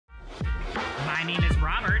My name is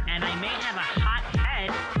Robert, and I may have a hot head,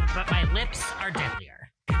 but my lips are deadlier.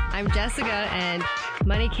 I'm Jessica, and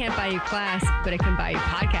money can't buy you class, but it can buy you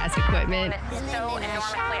podcast equipment. It's so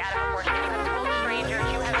enormously out of proportion. You have told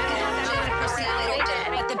strangers, you have personality.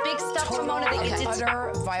 Like the big stuff, Ramona, that you did.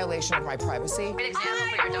 Utter violation of my privacy. Great example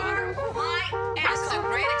for your daughter. My ass is a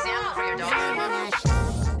great example for your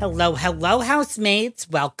daughter. Hello, hello, housemates.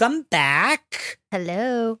 Welcome back.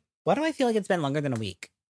 Hello. Why do I feel like it's been longer than a week?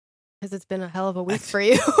 Because it's been a hell of a week for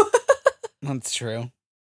you. That's true.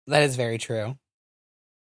 That is very true.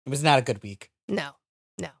 It was not a good week. No.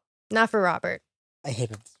 Not for Robert. I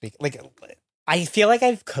hated this week. Like, I feel like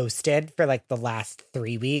I've coasted for like the last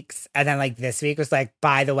 3 weeks. And then like this week was like,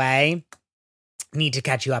 by the way, need to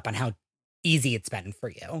catch you up on how easy it's been for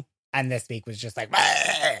you. And this week was just like,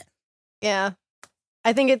 bah! Yeah.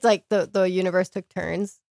 I think it's like the universe took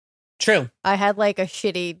turns. True. I had like a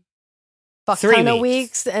shitty fuck 3 ton of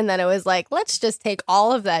weeks. weeks, and then it was like, let's just take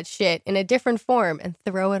all of that shit in a different form and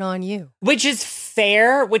throw it on you. Which is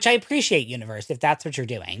fair, which I appreciate, universe, if that's what you're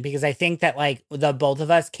doing. Because I think that like the both of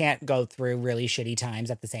us can't go through really shitty times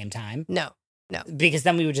at the same time. No. Because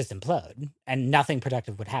then we would just implode and nothing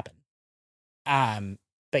productive would happen.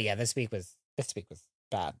 But yeah, this week was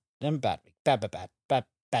bad. Bad week. Bad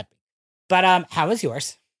week. But how was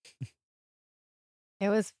yours? It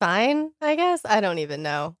was fine, I guess. I don't even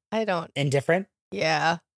know. Indifferent?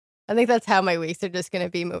 Yeah. I think that's how my weeks are just going to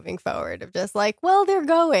be moving forward, of just like, well, they're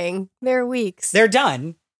going. They're weeks. They're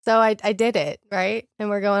done. So I did it, right? And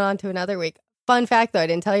we're going on to another week. Fun fact, though, I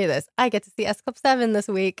didn't tell you this. I get to see S Club 7 this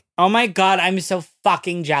week. Oh my God, I'm so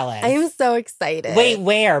fucking jealous. I am so excited. Wait,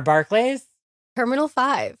 where? Barclays? Terminal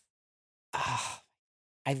 5. Oh,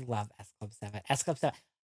 I love S Club 7. S Club 7.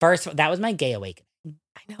 First, that was my gay awakening.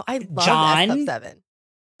 I know. I love John? S Club 7.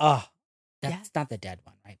 Oh, that's not the dead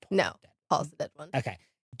one, right? No, Paul's the dead one. Okay.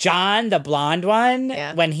 John, the blonde one,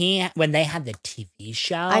 Yeah. when they had the TV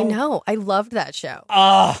show. I know. I loved that show.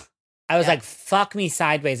 Oh, I was Yeah. like, fuck me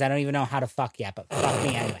sideways. I don't even know how to fuck yet, but fuck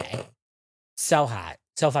me anyway. So hot.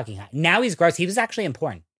 So fucking hot. Now he's gross. He was actually in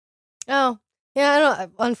porn. Oh, yeah. I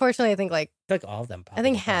don't. Unfortunately, I think like I feel like all of them. I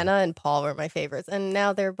think probably. Hannah and Paul were my favorites, and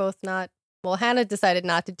now they're both not. Well, Hannah decided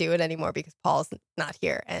not to do it anymore because Paul's not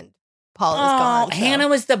here, and Paul is gone. So. Hannah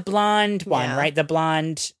was the blonde one, Yeah. right? The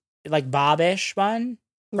blonde, like Bobish one,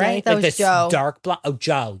 Yeah, right? that like was this Joe. dark blonde. Oh,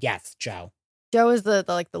 Joe. Yes, Joe. Joe is the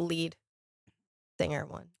like the lead singer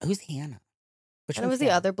one. Who's Hannah? Which And it one's was the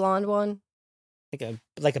Hannah? other blonde one.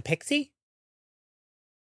 Like a pixie?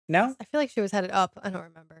 No? I feel like she was headed up. I don't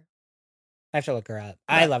remember. I have to look her up.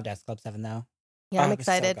 Yeah. I loved S Club 7 though. Yeah, Oh, I'm it was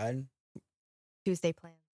so excited. good. Tuesday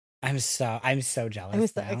plan. I'm so jealous. I'm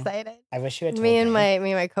so now. excited. I wish you had told Me and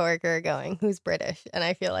my coworker are going, who's British, and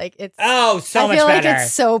I feel like it's Oh, so I much feel better. like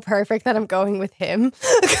it's so perfect that I'm going with him.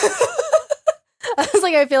 I was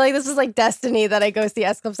like, I feel like this is like destiny that I go see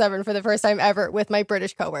S Club 7 for the first time ever with my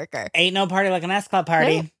British coworker. Ain't no party like an S Club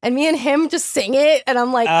party. Right? And me and him just sing it, and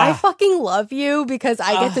I'm like, I Ugh. fucking love you because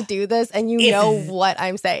I get to do this, and you If- know what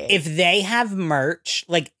I'm saying. If they have merch,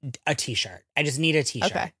 like a t-shirt. I just need a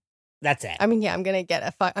t-shirt. Okay. That's it. I mean, yeah, I'm going to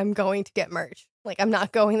get merch. Like, I'm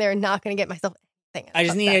not going there and not going to get myself anything. I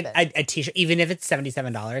just need upset. a t-shirt. Even if it's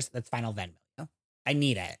 $77, that's final Venmo. I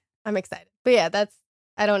need it. I'm excited. But yeah,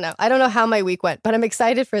 I don't know. I don't know how my week went, but I'm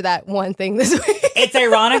excited for that one thing this week. It's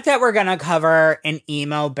ironic that we're going to cover an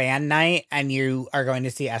emo band night and you are going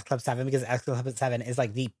to see S Club 7 because S Club 7 is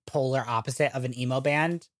like the polar opposite of an emo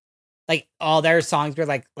band. Like all their songs were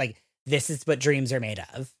like this is what dreams are made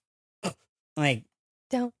of. Like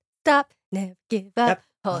Don't stop, never give up.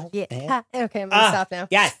 Hold yeah. high. Okay, I'm going to stop now.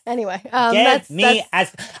 Yes. Anyway,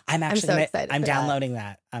 I'm so excited I'm for downloading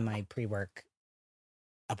that on my pre-work.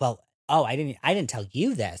 Well, I didn't tell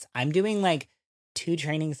you this. I'm doing like 2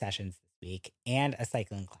 training sessions this week and a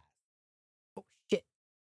cycling class. Oh shit.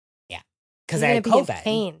 Yeah. Because You're I had gonna be in COVID.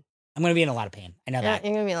 pain. I'm going to be in a lot of pain. I know Yeah, that.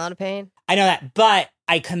 you're going to be in a lot of pain. I know that. But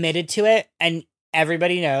I committed to it and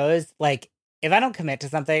everybody knows, like, if I don't commit to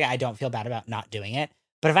something, I don't feel bad about not doing it.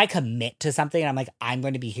 But if I commit to something and I'm like, I'm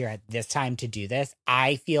going to be here at this time to do this,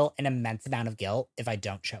 I feel an immense amount of guilt if I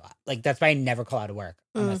don't show up. Like, that's why I never call out of work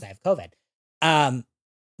unless I have COVID.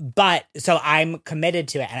 But so I'm committed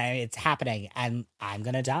to it and it's happening and I'm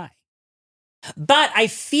going to die. But I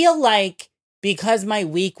feel like because my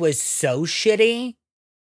week was so shitty,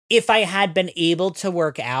 if I had been able to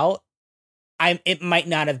work out, it might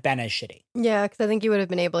not have been as shitty. Yeah, because I think you would have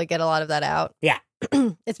been able to get a lot of that out. Yeah.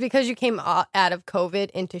 It's because you came out of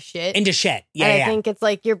COVID into shit. Yeah, and I think it's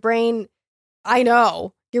like your brain, I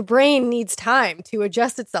know, your brain needs time to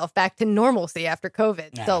adjust itself back to normalcy after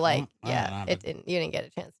COVID. Yeah, So like, you you didn't get a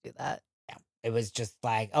chance to do that. Yeah. it was just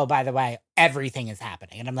like, oh, by the way, everything is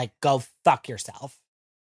happening. And I'm like, go fuck yourself.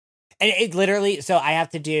 And it literally, so I have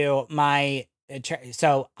to do my,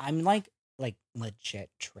 so I'm like legit,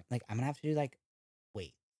 like I'm gonna have to do like,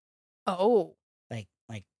 wait, Oh, like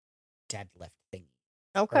deadlift thing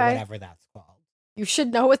okay. or whatever that's called. You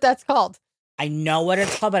should know what that's called. I know what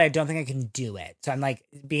it's called, but I don't think I can do it. So I'm like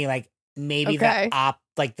being like, maybe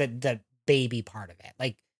like the baby part of it.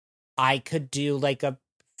 Like I could do like a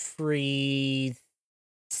free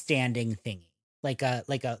standing thingy, like a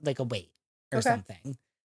weight or something.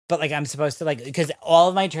 But like I'm supposed to like, because all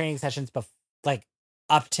of my training sessions like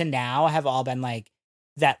up to now have all been like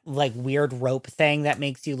that like weird rope thing that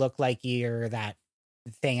makes you look like you're that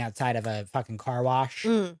thing outside of a fucking car wash.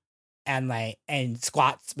 And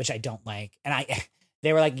squats, which I don't like. And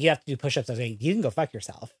they were like, you have to do push-ups. I was like, you can go fuck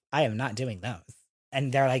yourself. I am not doing those.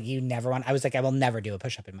 And they're like, you never want. I was like, I will never do a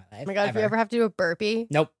push-up in my life. Oh my God, if you ever have to do a burpee.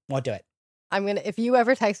 Nope, won't do it. If you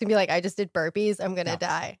ever text me and be like, I just did burpees, I'm going to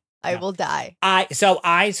die. I will die. So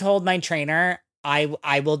I told my trainer,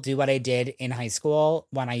 I will do what I did in high school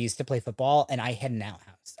when I used to play football, and I hid in the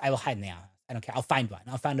outhouse. I will hide in the outhouse. I don't care. I'll find one.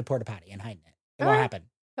 I'll find a porta potty and hide in it. It won't happen.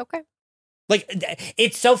 Okay. Like,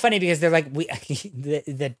 it's so funny because they're like,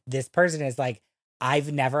 this person is like,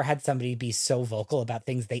 I've never had somebody be so vocal about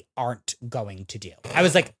things they aren't going to do. I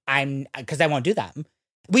was like, because I won't do them.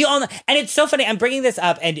 We all know, and it's so funny. I'm bringing this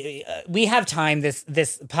up, and we have time this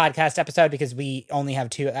podcast episode because we only have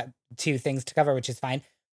two things to cover, which is fine.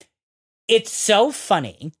 It's so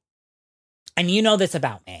funny, and you know this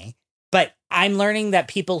about me, but I'm learning that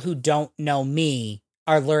people who don't know me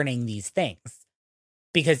are learning these things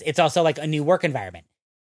because it's also like a new work environment.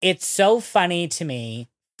 It's so funny to me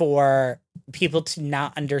for people to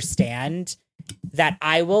not understand that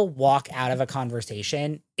I will walk out of a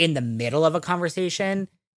conversation in the middle of a conversation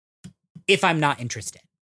if I'm not interested.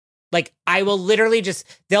 Like, I will literally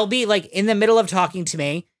they'll be like in the middle of talking to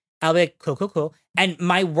me. I'll be like, cool. And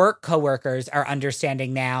my work coworkers are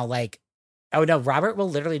understanding now, like, oh no, Robert will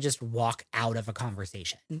literally just walk out of a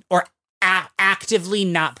conversation or actively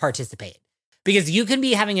not participate. Because you can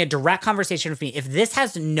be having a direct conversation with me. If this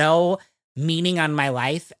has no meaning on my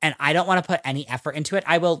life and I don't want to put any effort into it,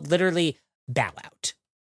 I will literally bow out.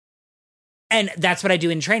 And that's what I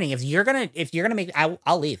do in training. If you're gonna make,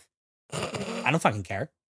 I'll leave. I don't fucking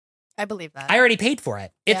care. I believe that. I already paid for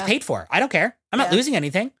it. It's paid for. I don't care. I'm not losing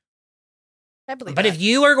anything. I believe but that. if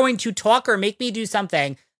you are going to talk or make me do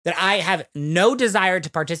something that I have no desire to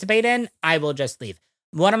participate in, I will just leave.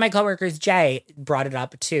 One of my coworkers, Jay, brought it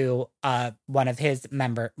up to one of his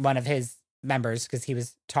members because he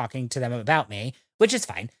was talking to them about me, which is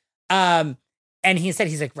fine. And he said,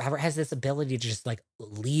 he's like, Robert has this ability to just like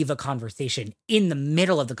leave a conversation in the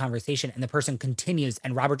middle of the conversation and the person continues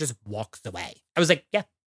and Robert just walks away. I was like, yeah,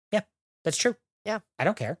 that's true. Yeah. I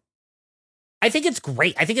don't care. I think it's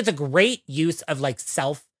great. I think it's a great use of like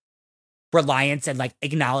self-reliance and like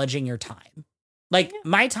acknowledging your time. Like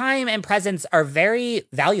my time and presence are very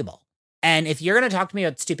valuable. And if you're going to talk to me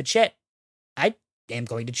about stupid shit, I am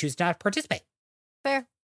going to choose not to participate. Fair.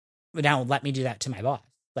 But now let me do that to my boss,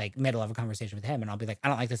 like middle of a conversation with him. And I'll be like, I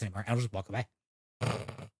don't like this anymore. I'll just walk away.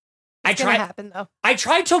 It's gonna happen though. I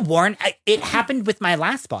tried to warn. It happened with my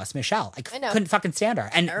last boss, Michelle. I know. couldn't fucking stand her.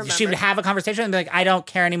 And she would have a conversation and be like, I don't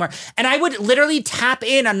care anymore. And I would literally tap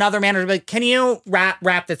in another manager and be like, can you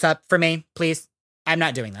wrap this up for me, please? I'm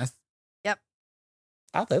not doing this. Yep.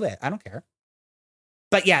 I'll do it. I don't care.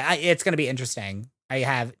 But yeah, it's going to be interesting. I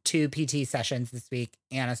have 2 PT sessions this week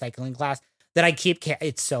and a cycling class that I keep,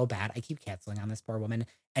 it's so bad. I keep canceling on this poor woman.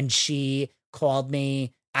 And she called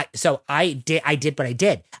me. I did what I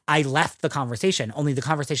did. I left the conversation. Only the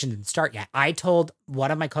conversation didn't start yet. I told one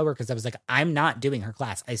of my coworkers, I was like, I'm not doing her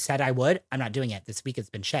class. I said I would. I'm not doing it. This week it's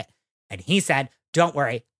been shit. And he said, don't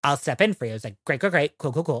worry. I'll step in for you. I was like, great.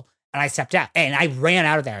 Cool. And I stepped out and I ran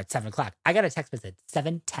out of there at 7:00. I got a text message at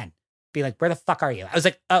 7:10. Be like, where the fuck are you? I was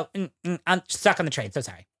like, oh, I'm stuck on the train. So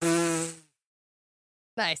sorry.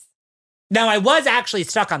 Nice. Now I was actually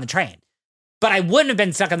stuck on the train, but I wouldn't have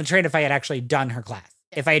been stuck on the train if I had actually done her class.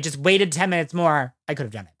 If I had just waited 10 minutes more, I could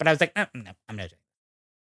have done it. But I was like, no, I'm not doing it.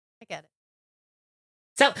 I get it.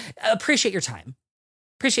 So appreciate your time.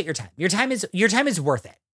 Appreciate your time. Your time is worth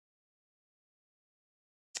it.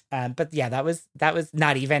 But yeah, that was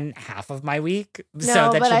not even half of my week. No,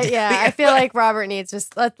 so that but I feel like Robert needs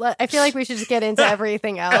just. I feel like we should just get into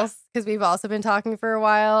everything else because we've also been talking for a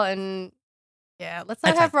while, and yeah, let's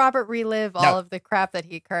not have Robert relive all of the crap that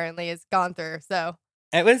he currently has gone through. So.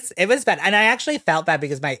 It was bad. And I actually felt bad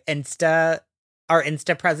because our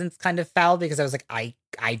Insta presence kind of fell because I was like, I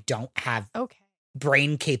don't have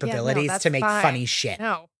brain capabilities to make funny shit.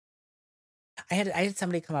 No. I had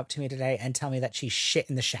somebody come up to me today and tell me that she shit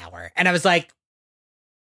in the shower. And I was like,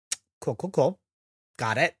 cool.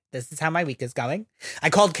 Got it. This is how my week is going. I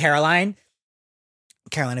called Caroline.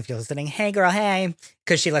 Caroline, if you're listening, hey girl, hey.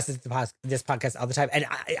 Because she listens to this podcast all the time. And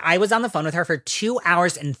I was on the phone with her for 2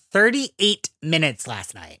 hours and 38 minutes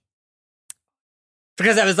last night.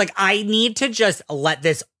 Because I was like, I need to just let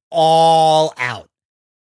this all out.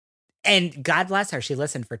 And God bless her. She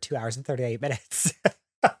listened for 2 hours and 38 minutes.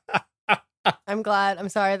 I'm glad. I'm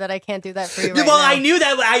sorry that I can't do that for you right well, now.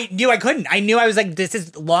 I knew I couldn't. I knew I was like, this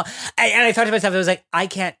is long. And I thought to myself, I was like, I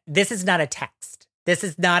can't. This is not a text. This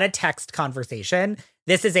is not a text conversation.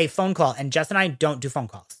 This is a phone call. And Jess and I don't do phone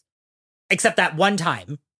calls. Except that one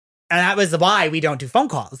time. And that was why we don't do phone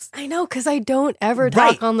calls. I know, because I don't ever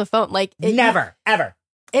talk on the phone. Like never, ever.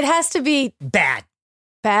 It has to be bad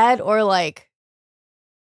or like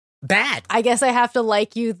bad. I guess I have to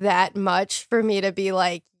like you that much for me to be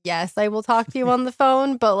like, yes, I will talk to you on the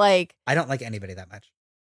phone. But like, I don't like anybody that much.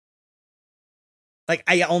 Like,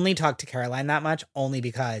 I only talk to Caroline that much only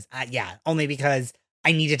because I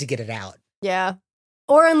needed to get it out. Yeah.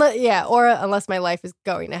 Or unless my life is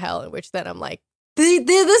going to hell, in which then I'm like, this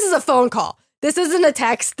is a phone call. This isn't a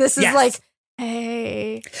text. This is like,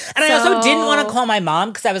 hey. And I also didn't want to call my mom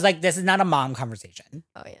because I was like, this is not a mom conversation.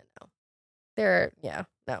 Oh, yeah, no.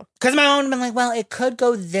 No. Because my mom would have been like, well, it could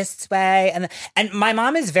go this way. And my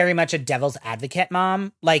mom is very much a devil's advocate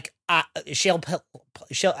mom. Like, she'll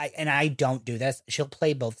and I don't do this. She'll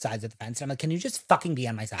play both sides of the fence. And I'm like, can you just fucking be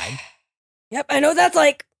on my side? Yep, I know that's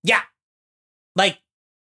like. Yeah. Like,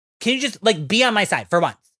 can you just, like, be on my side for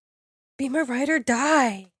once? Be my ride or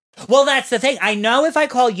die. Well, that's the thing. I know if I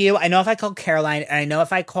call you, I know if I call Caroline, and I know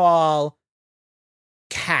if I call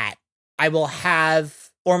Kat, I will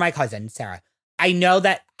have, or my cousin, Sarah. I know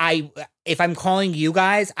that if I'm calling you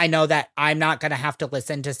guys, I know that I'm not going to have to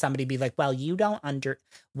listen to somebody be like, well, you don't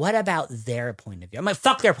what about their point of view? I'm like,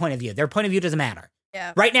 fuck their point of view. Their point of view doesn't matter.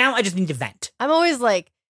 Yeah. Right now, I just need to vent. I'm always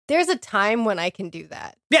like, there's a time when I can do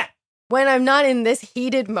that. Yeah. When I'm not in this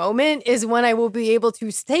heated moment is when I will be able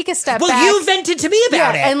to take a step back. Well, you vented to me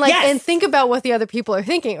about it. And and think about what the other people are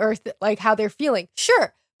thinking or like how they're feeling.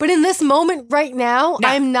 Sure. But in this moment right now, no,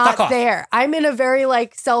 I'm not there. I'm in a very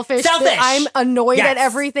like selfish. I'm annoyed at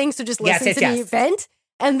everything. So just listen to me vent.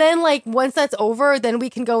 And then like once that's over, then we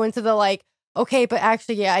can go into the like, okay, but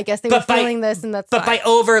actually, yeah, I guess they were feeling this and that's But fine. by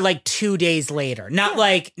over like 2 days later, not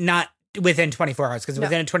within 24 hours, because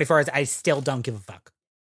within 24 hours, I still don't give a fuck.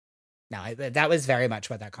 No, that was very much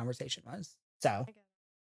what that conversation was. So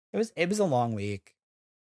it was a long week.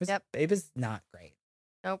 It was not great.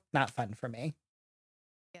 Nope. Not fun for me.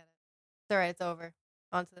 It's all right. It's over.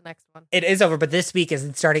 On to the next one. It is over, but this week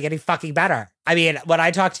isn't starting getting fucking better. I mean, what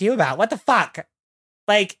I talked to you about, what the fuck?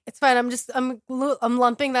 Like, it's fine. I'm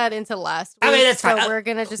lumping that into last week. I mean, that's fine. So we're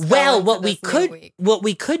gonna just what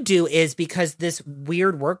we could do is, because this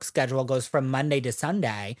weird work schedule goes from Monday to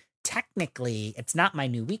Sunday, technically it's not my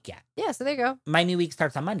new week yet. Yeah, so there you go. My new week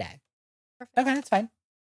starts on Monday. Perfect. Okay, that's fine.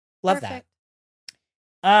 Love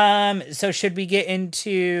that. So should we get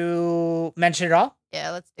into mention it all?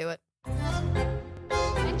 Yeah, let's do it.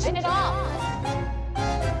 Mention it all.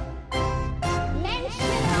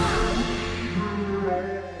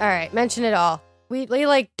 All right, mention it all. We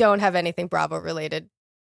like don't have anything Bravo related.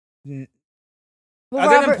 Well,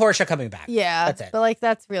 Other than Portia coming back. Yeah, that's it. But like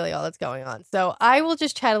that's really all that's going on. So I will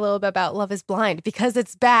just chat a little bit about Love is Blind because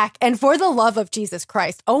it's back. And for the love of Jesus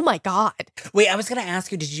Christ, oh my God. Wait, I was going to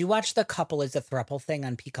ask you, did you watch the Couple is a Throuple thing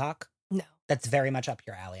on Peacock? No. That's very much up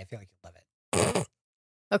your alley. I feel like you'd love it.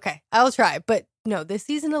 Okay, I'll try. But no, this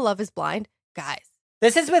season of Love is Blind, guys.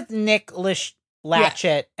 This is with Nick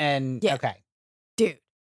Lachey and... Yeah. Okay. Dude.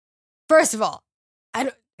 First of all,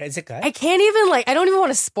 Is it good? I can't even I don't even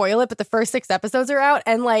want to spoil it, but the first 6 episodes are out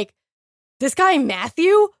and like this guy,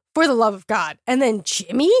 Matthew, for the love of God. And then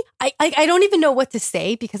Jimmy, I don't even know what to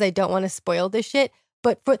say because I don't want to spoil this shit.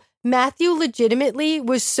 But for Matthew legitimately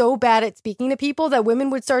was so bad at speaking to people that women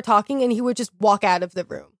would start talking and he would just walk out of the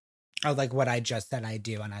room. Oh, like what I just said I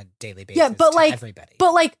do on a daily basis. Yeah, but everybody.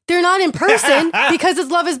 But they're not in person because it's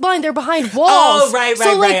Love is Blind. They're behind walls. Oh, right.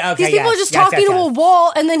 So Okay, these people are just talking to a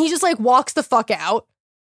wall and then he just walks the fuck out.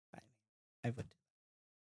 I would.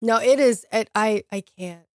 No, it is. I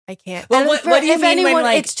can't. I can't. Well, what do you mean anyone,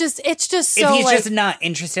 when, it's just so if he's just not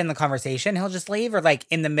interested in the conversation, he'll just leave, or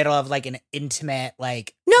in the middle of an intimate No,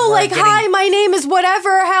 hi, my name is whatever.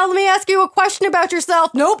 Let me ask you a question about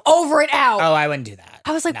yourself. Nope, over it out. Oh, I wouldn't do that.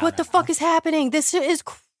 I was like, what the fuck is happening? This is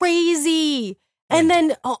crazy. And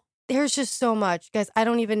then there's just so much, guys. I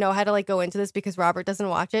don't even know how to go into this because Robert doesn't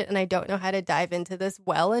watch it, and I don't know how to dive into this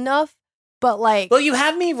well enough. But like, well, you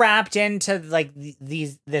have me wrapped into like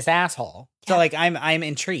this asshole. So like I'm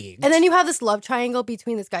intrigued. And then you have this love triangle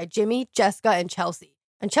between this guy Jimmy, Jessica, and Chelsea.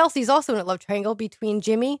 And Chelsea's also in a love triangle between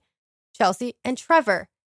Jimmy, Chelsea, and Trevor.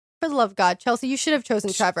 For the love of God, Chelsea, you should have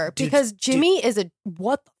chosen Trevor because Jimmy is a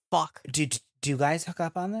what the fuck? Do you guys hook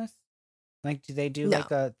up on this? Like, do they do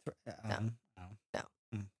like a? No.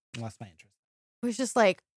 Lost my interest. It was just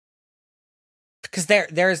like because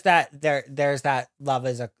there's that Love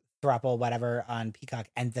is a Throuple whatever on Peacock,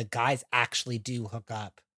 and the guys actually do hook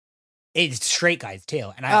up. It's straight guys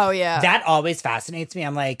too, and that always fascinates me.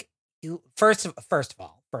 I'm like, first of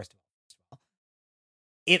all,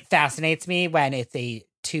 it fascinates me when it's a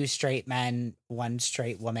 2 straight men, 1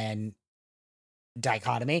 straight woman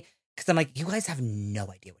dichotomy. Because I'm like, you guys have no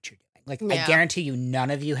idea what you're doing. Like, I guarantee you,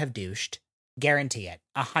 none of you have douched. Guarantee it,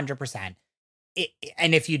 100%.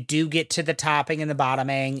 And if you do get to the topping and the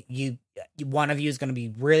bottoming, one of you is going to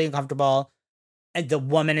be really uncomfortable. And the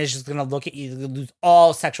woman is just going to look at you, lose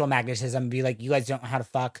all sexual magnetism, and be like, you guys don't know how to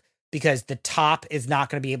fuck. Because the top is not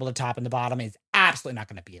going to be able to top and the bottom is absolutely not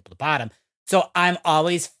going to be able to bottom. So I'm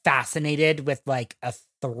always fascinated with like a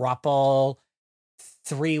throuple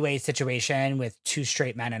 3-way situation with 2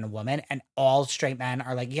 straight men and a woman. And all straight men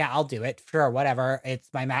are like, yeah, I'll do it. Sure, whatever. It's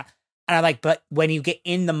my mat. And I'm like, but when you get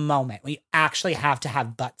in the moment, when you actually have to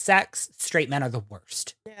have butt sex, straight men are the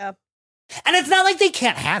worst. Yeah. And it's not like they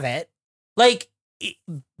can't have it. Like,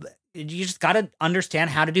 you just got to understand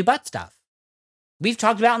how to do butt stuff. We've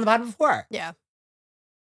talked about it on the pod before. Yeah.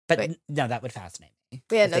 But no, that would fascinate me.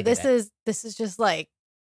 Yeah, no, this is just like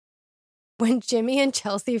when Jimmy and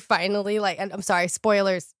Chelsea finally like, and I'm sorry,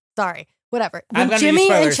 spoilers, sorry, whatever. When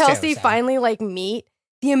Jimmy and Chelsea finally like meet,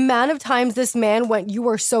 the amount of times this man went, you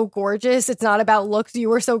are so gorgeous. It's not about looks.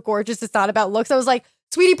 You are so gorgeous. It's not about looks. I was like,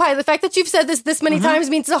 sweetie pie, the fact that you've said this many times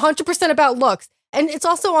means it's 100% about looks. And it's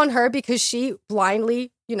also on her because she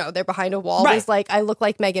blindly, they're behind a wall, was like, I look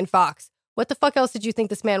like Megan Fox. What the fuck else did you think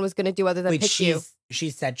this man was going to do other than pick you?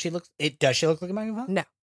 She said she looks, does she look like Megan Fox? No.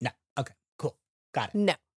 Okay, cool. Got it.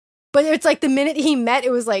 No. But it's like the minute he met,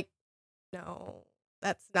 it was like, no,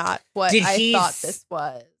 that's not what I thought this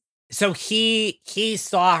was. So he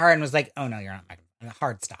saw her and was like, oh no, you're not Megan Fox.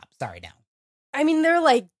 Hard stop. Sorry now. I mean, they're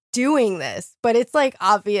like doing this, but it's like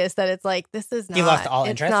obvious that it's like, this is not, he lost all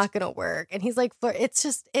interest. It's not going to work. And he's like, oh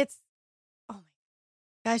my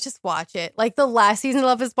guys, just watch it. Like the last season of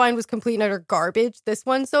Love is Blind was complete and utter garbage. This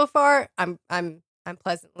one so far, I'm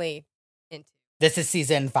pleasantly into. This is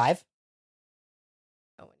season 5?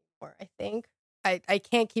 No anymore, I think. I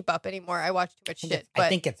can't keep up anymore. I watch too much shit. But I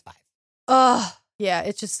think it's 5. Oh, yeah,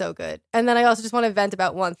 it's just so good. And then I also just want to vent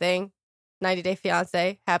about one thing. 90 Day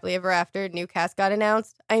Fiancé, Happily Ever After, new cast got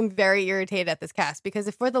announced. I'm very irritated at this cast because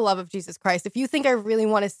if for the love of Jesus Christ, if you think I really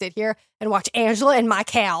want to sit here and watch Angela and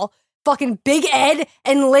Michael, fucking Big Ed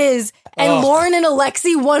and Liz and Lauren and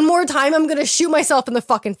Alexi one more time, I'm going to shoot myself in the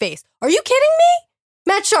fucking face. Are you kidding me?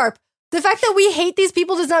 Matt Sharp, the fact that we hate these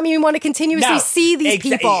people does not mean we want to continuously see these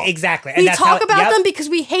people. Exactly. We talk about them because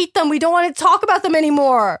we hate them. We don't want to talk about them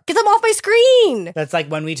anymore. Get them off my screen. That's like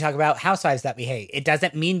when we talk about housewives that we hate. It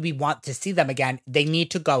doesn't mean we want to see them again. They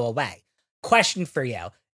need to go away. Question for you.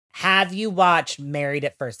 Have you watched Married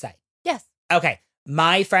at First Sight? Yes. Okay.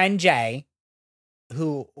 My friend Jay,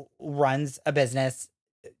 who runs a business,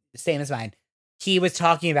 same as mine, he was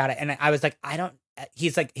talking about it. And I was like,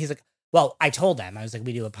 he's like, well, I told him, I was like,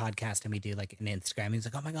 we do a podcast and we do like an Instagram. He's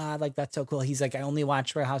like, oh my God, like that's so cool. He's like, I only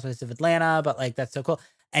watch Real Housewives of Atlanta, but like, that's so cool.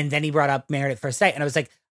 And then he brought up Married at First Sight. And I was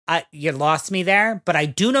like, you lost me there, but I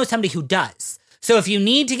do know somebody who does. So if you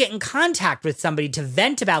need to get in contact with somebody to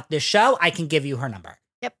vent about this show, I can give you her number.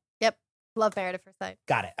 Yep. Love Married at First Sight.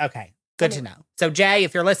 Got it. Okay. Good to know. So Jay,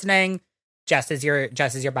 if you're listening, Jess is your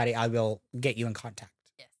buddy. I will get you in contact.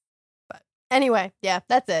 Yes. But anyway, yeah,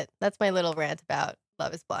 that's it. That's my little rant about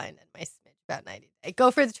Love is Blind and my smidge about 90 Day. Go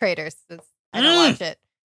for the Traitors since I don't watch it.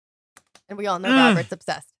 And we all know Robert's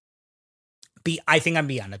obsessed. I think I'm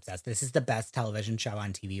beyond obsessed. This is the best television show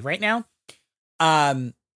on TV right now.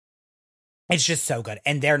 It's just so good.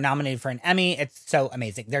 And they're nominated for an Emmy. It's so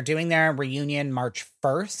amazing. They're doing their reunion March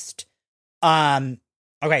 1st.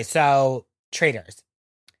 Okay, so Traitors.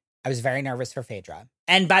 I was very nervous for Phaedra.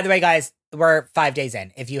 And by the way, guys, we're 5 days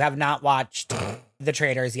in. If you have not watched The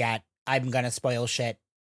Traitors yet, I'm going to spoil shit.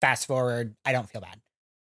 Fast forward. I don't feel bad.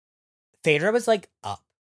 Phaedra was like up.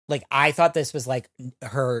 Like, I thought this was like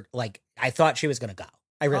her, like, I thought she was going to go.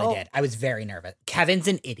 I really did. I was very nervous. Kevin's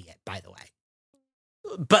an idiot, by the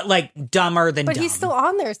way. But like dumber than dumb. But he's still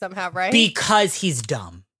on there somehow, right? Because he's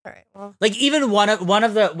dumb. All right. Well, like even one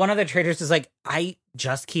of the Traitors was like, I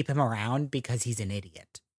just keep him around because he's an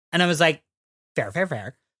idiot. And I was like,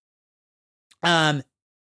 fair. But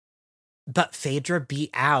Phaedra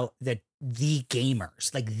beat out the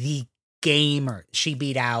gamers, like the gamers. She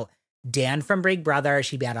beat out Dan from Big Brother.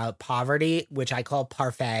 She beat out Poverty, which I call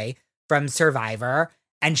Parfait from Survivor.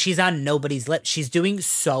 And she's on nobody's lip. She's doing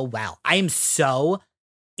so well. I am so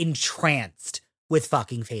entranced with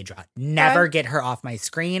fucking Phaedra. Never get her off my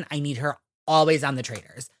screen. I need her always on the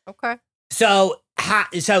Traitors. Okay. So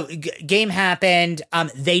game happened.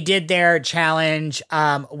 They did their challenge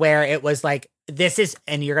where it was like, this is,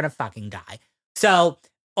 and you're gonna fucking die. So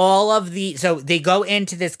they go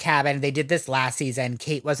into this cabin. They did this last season.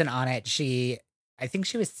 Kate wasn't on it. I think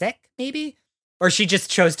she was sick, maybe, or she just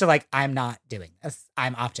chose to like, I'm not doing this.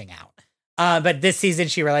 I'm opting out. But this season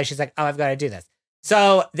she realized, she's like, oh, I've got to do this.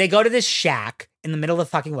 So they go to this shack in the middle of the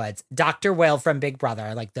fucking woods. Dr. Whale from Big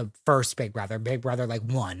Brother, like the first Big Brother like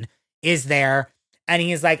 1, is there. And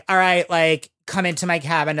he's like, all right, like come into my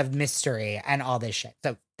cabin of mystery and all this shit.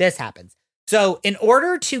 So this happens. So in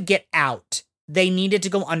order to get out, they needed to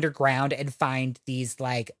go underground and find these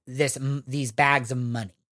these bags of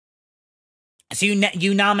money. So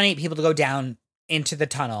you nominate people to go down into the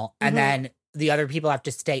tunnel, and then the other people have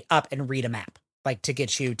to stay up and read a map, like to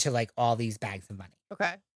get you to like all these bags of money.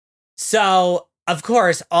 Okay. So of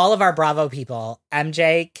course, all of our Bravo people,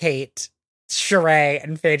 MJ, Kate, Sheree,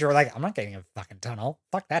 and Phaedra were like, I'm not getting a fucking tunnel.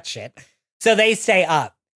 Fuck that shit. So they stay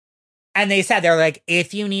up. And they said, they're like,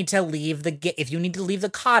 if you need to leave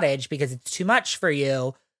the cottage because it's too much for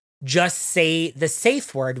you, just say the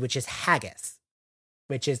safe word, which is haggis,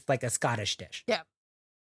 which is like a Scottish dish. Yeah.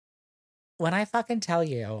 When I fucking tell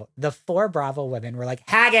you, the 4 Bravo women were like,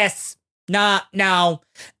 haggis. No.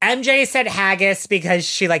 MJ said haggis because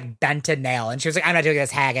she like bent a nail and she was like, I'm not doing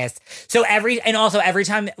this haggis. So every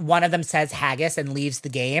time one of them says haggis and leaves the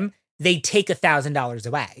game, they take $1,000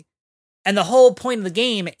 away. And the whole point of the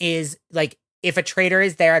game is, like, if a traitor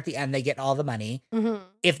is there at the end, they get all the money. Mm-hmm.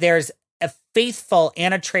 If there's a faithful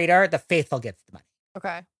and a traitor, the faithful gets the money.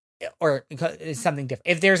 Okay. Or something different.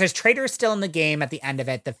 If there's a traitor still in the game at the end of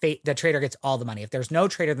it, the traitor gets all the money. If there's no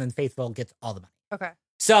traitor, then the faithful gets all the money. Okay.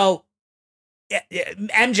 So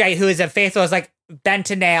MJ, who is a faithful, is like,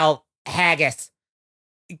 bent a nail, haggis.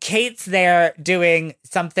 Kate's there doing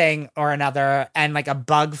something or another, and like a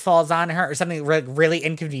bug falls on her or something really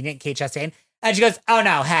inconvenient. Kate Chastain, and she goes, "Oh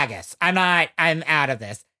no, haggis! I'm out of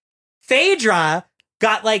this." Phaedra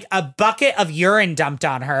got like a bucket of urine dumped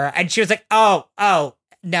on her, and she was like, "Oh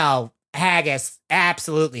no, haggis,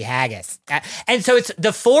 absolutely haggis." And so it's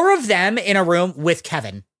the 4 of them in a room with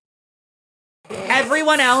Kevin.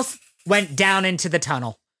 Everyone else went down into the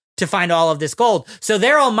tunnel to find all of this gold. So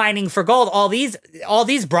they're all mining for gold. All these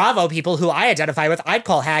Bravo people who I identify with, I'd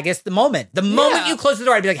call haggis the moment. The moment you close the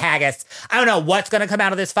door, I'd be like, haggis. I don't know what's going to come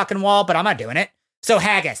out of this fucking wall, but I'm not doing it. So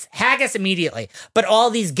haggis immediately. But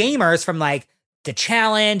all these gamers from like the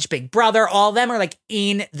challenge, Big Brother, all of them are like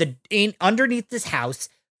in underneath this house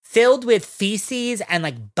filled with feces and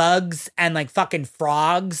like bugs and like fucking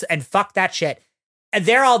frogs and fuck that shit. And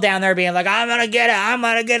they're all down there being like, I'm going to get it. I'm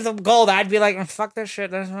going to get some gold. I'd be like, fuck this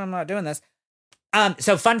shit. I'm not doing this.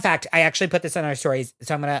 So fun fact, I actually put this in our stories,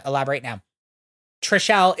 so I'm going to elaborate now.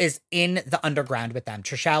 Trishelle is in the underground with them.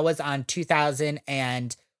 Trishelle was on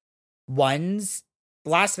 2001's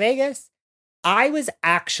Las Vegas. I was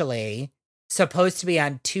actually supposed to be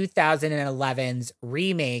on 2011's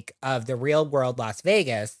remake of The Real World Las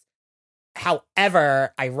Vegas.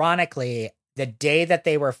 However, ironically, the day that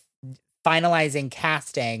they were finalizing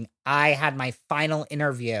casting, I had my final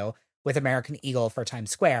interview with American Eagle for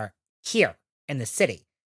Times Square here in the city.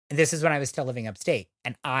 And this is when I was still living upstate.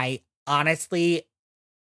 And I honestly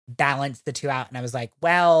balanced the two out. And I was like,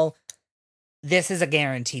 well, this is a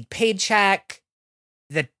guaranteed paycheck.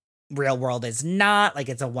 The Real World is not. Like,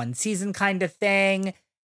 it's a 1 season kind of thing.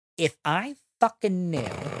 If I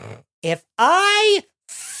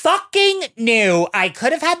fucking knew I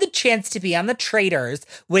could have had the chance to be on the Traitors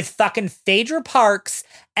with fucking Phaedra Parks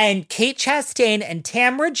and Kate Chastain and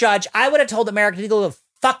Tamra Judge, I would have told American Eagle to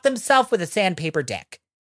fuck themselves with a sandpaper dick.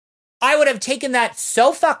 I would have taken that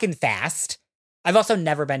so fucking fast. I've also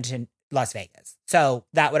never been to Las Vegas, so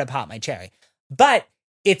that would have popped my cherry. But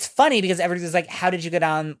it's funny because everybody's like, how did you get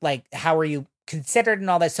on? Like, how were you considered and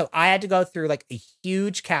all this? So I had to go through like a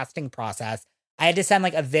huge casting process. I had to send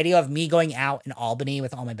like a video of me going out in Albany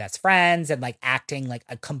with all my best friends and like acting like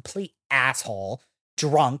a complete asshole,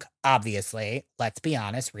 drunk, obviously. Let's be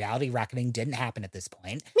honest, reality reckoning didn't happen at this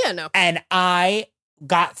point. Yeah, no. And I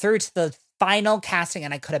got through to the final casting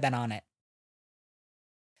and I could have been on it.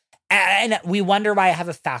 And we wonder why I have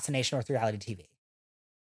a fascination with reality TV.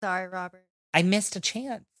 Sorry, Robert. I missed a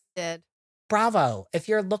chance. Did. Bravo, if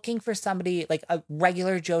you're looking for somebody like a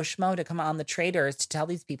regular Joe Schmo to come on the Traders to tell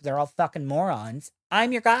these people they're all fucking morons,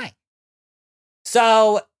 I'm your guy.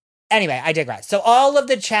 So anyway, I digress. So all of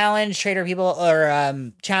the challenge trader people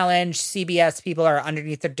or challenge CBS people are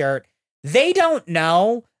underneath the dirt. They don't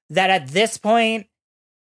know that at this point,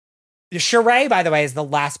 Sheree, by the way, is the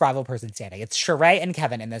last Bravo person standing. It's Sheree and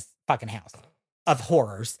Kevin in this fucking house of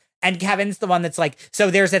horrors. And Kevin's the one that's like,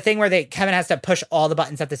 so there's a thing where Kevin has to push all the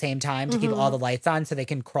buttons at the same time to keep all the lights on so they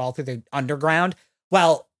can crawl through the underground.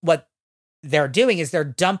 Well, what they're doing is they're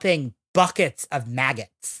dumping buckets of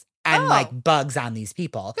maggots and like bugs on these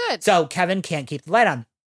people. Good. So Kevin can't keep the light on.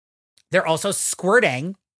 They're also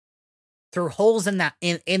squirting through holes in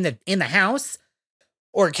the house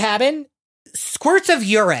or cabin, squirts of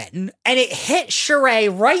urine, and it hit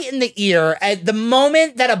Sheree right in the ear at the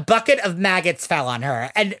moment that a bucket of maggots fell on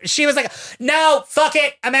her. And she was like, no, fuck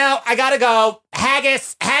it. I'm out. I gotta go.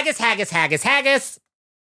 Haggis, haggis, haggis, haggis, haggis.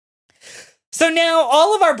 So now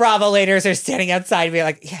all of our Bravo leaders are standing outside and being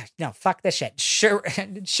like, yeah, no, fuck this shit.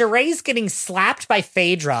 Sheree's getting slapped by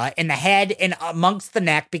Phaedra in the head and amongst the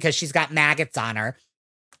neck because she's got maggots on her.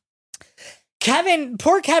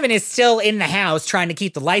 Poor Kevin is still in the house trying to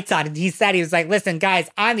keep the lights on. And he was like, listen, guys,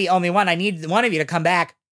 I'm the only one. I need one of you to come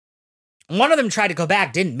back. One of them tried to go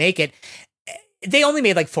back, didn't make it. They only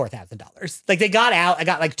made like $4,000. Like they got out. I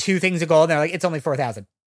got like 2 things of gold. And they're like, it's only $4,000.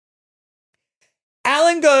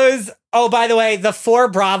 Alan goes, oh, by the way, the 4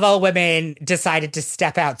 Bravo women decided to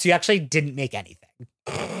step out. So you actually didn't make anything.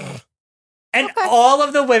 And all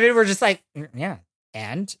of the women were just like, yeah.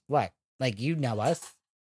 And what? Like, you know us.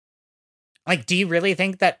 Like, do you really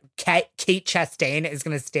think that Kate Chastain is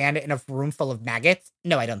going to stand in a room full of maggots?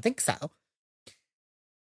 No, I don't think so.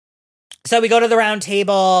 So we go to the round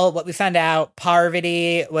table. What we found out,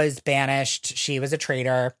 Parvati was banished. She was a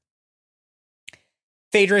traitor.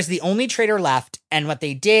 Phaedra is the only traitor left. And what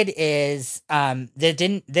they did is, this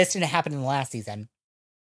didn't happen in the last season.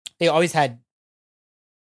 They always had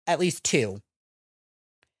at least 2.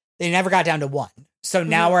 They never got down to 1. So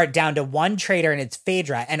now we're down to 1 traitor and it's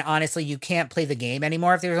Phaedra. And honestly, you can't play the game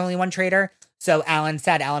anymore if there's only 1 traitor. So Alan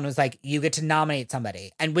was like, you get to nominate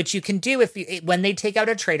somebody. And which you can do when they take out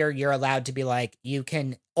a traitor, you're allowed to be like, you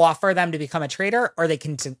can offer them to become a traitor or they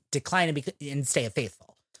can decline and stay a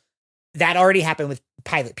faithful. That already happened with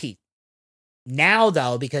Pilot Pete. Now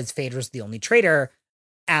though, because Phaedra's the only traitor,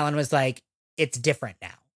 Alan was like, it's different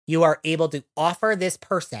now. You are able to offer this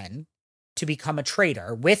person to become a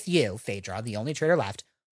traitor with you, Phaedra, the only traitor left.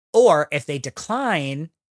 Or if they decline,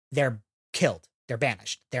 they're killed. They're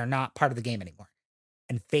banished. They're not part of the game anymore.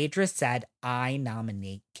 And Phaedra said, I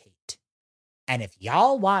nominate Kate. And if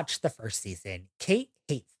y'all watch the first season, Kate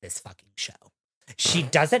hates this fucking show. She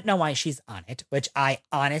doesn't know why she's on it, which I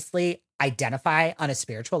honestly identify on a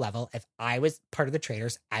spiritual level. If I was part of the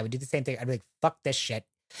traitors, I would do the same thing. I'd be like, fuck this shit.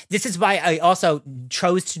 This is why I also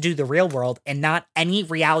chose to do the real world and not any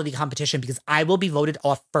reality competition because I will be voted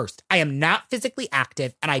off first. I am not physically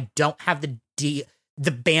active and I don't have the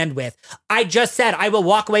bandwidth. I just said I will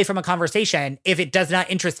walk away from a conversation if it does not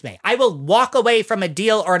interest me. I will walk away from a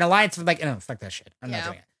deal or an alliance if I'm like, no, fuck that shit. I'm not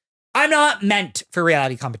doing it. I'm not meant for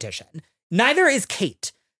reality competition. Neither is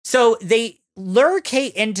Kate. So they lure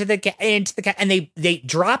Kate into the and they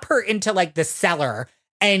drop her into like the cellar.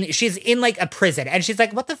 And she's in like a prison. And she's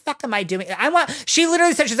like, what the fuck am I doing? She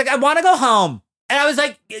literally said, she's like, I want to go home. And I was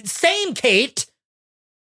like, same, Kate.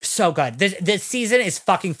 So good. This season is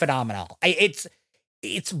fucking phenomenal. It's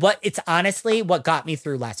honestly what got me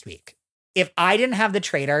through last week. If I didn't have the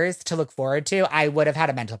traitors to look forward to, I would have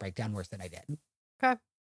had a mental breakdown worse than I did. Okay.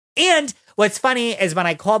 And what's funny is when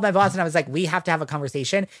I called my boss and I was like, we have to have a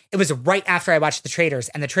conversation. It was right after I watched the traitors.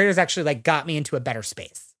 And the traitors actually like got me into a better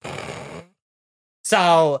space.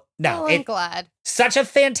 So, no, I'm glad. Such a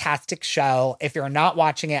fantastic show. If you're not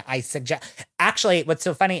watching it, I suggest. Actually, what's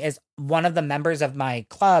so funny is one of the members of my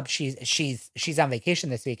club, she's on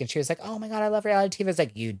vacation this week, and she was like, "Oh my god, I love reality TV." I was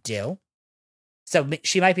like, "You do?" So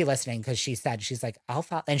she might be listening because she said she's like, "I'll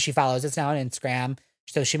follow," and she follows us now on Instagram,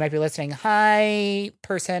 so she might be listening. Hi,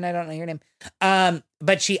 person, I don't know your name.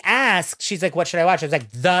 But she asked, she's like, "What should I watch?" I was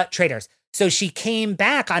like, "The Traitors." So she came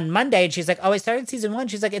back on Monday, and she's like, "Oh, I started season 1."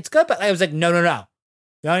 She's like, "It's good," but I was like, "No.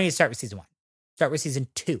 You don't need to start with season 1. Start with season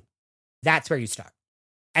 2. That's where you start."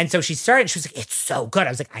 And so she started. She was like, "It's so good."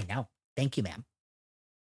 I was like, "I know. Thank you, ma'am."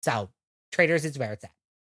 So Traitors is where it's at.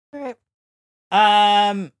 All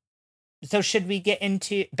right. So should we get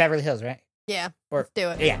into Beverly Hills, right? Yeah. Let's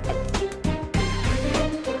do it. Yeah.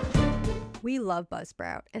 We love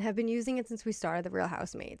Buzzsprout and have been using it since we started The Real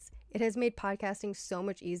Housemates. It has made podcasting so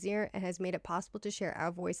much easier and has made it possible to share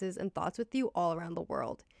our voices and thoughts with you all around the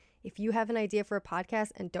world. If you have an idea for a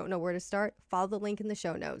podcast and don't know where to start, follow the link in the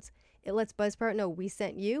show notes. It lets Buzzsprout know we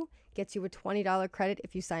sent you, gets you a $20 credit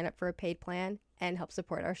if you sign up for a paid plan, and helps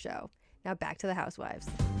support our show. Now back to the housewives.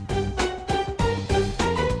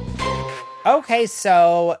 Okay,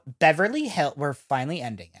 so Beverly Hills, we're finally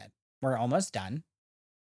ending it. We're almost done.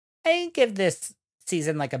 I give this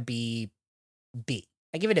season like a B.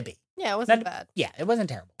 I give it a B. Yeah, it wasn't bad. Yeah, it wasn't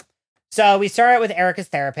terrible. So we start out with Erica's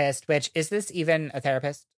therapist, which, is this even a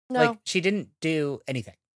therapist? No. Like, she didn't do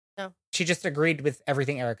anything. No. She just agreed with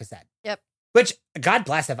everything Erica said. Yep. Which, God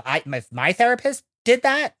bless, if my therapist did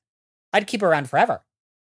that, I'd keep her around forever.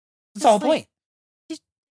 That's the whole point.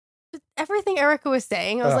 Everything Erica was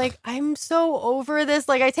saying, I was like, I'm so over this.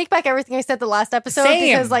 Like, I take back everything I said the last episode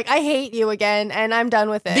because, like, I hate you again and I'm done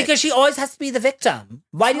with it. Because she always has to be the victim.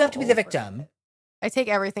 Why do you have to be the victim? I take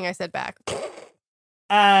everything I said back.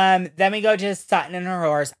 Then we go to Sutton and her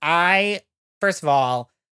horse. First of all,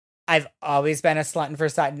 I've always been a slutton for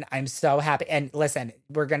Sutton. I'm so happy. And listen,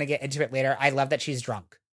 we're going to get into it later. I love that she's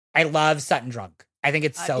drunk. I love Sutton drunk. I think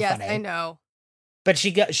it's so funny. Yes, I know. But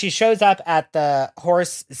she shows up at the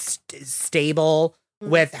horse stable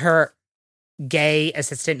with her gay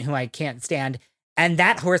assistant who I can't stand. And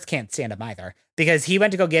that horse can't stand him either because he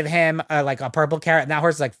went to go give him a purple carrot. And that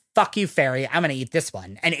horse is like, fuck you, fairy. I'm going to eat this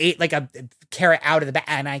one. And ate like a carrot out of the bag.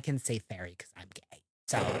 And I can say fairy because I'm gay.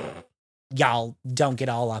 So y'all don't get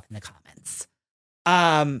all up in the comments.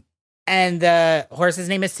 And the horse's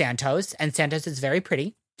name is Santos. And Santos is very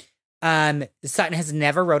pretty. Sutton has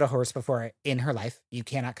never rode a horse before in her life. You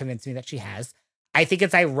cannot convince me that she has. I think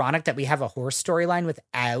it's ironic that we have a horse storyline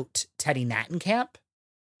without Teddy Nattenkamp.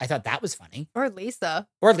 I thought that was funny. Or Lisa.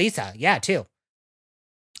 Yeah, too.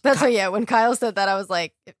 That's why, yeah, when Kyle said that, I was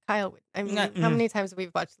like, Kyle, I mean, how many times have we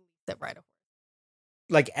watched Lisa ride a horse?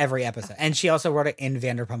 Like every episode. And she also wrote it in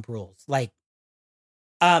Vanderpump Rules. Like,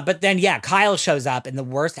 but then, yeah, Kyle shows up in the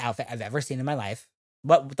worst outfit I've ever seen in my life.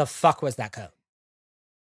 What the fuck was that coat?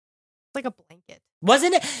 Like a blanket.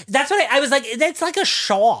 Wasn't it? That's what I was like. It's like a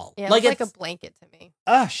shawl. Yeah, like a blanket to me.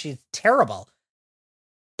 Oh, she's terrible.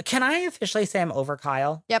 Can I officially say I'm over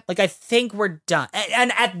Kyle? Yep. Like, I think we're done.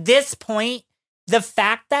 And at this point, the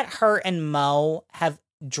fact that her and Mo have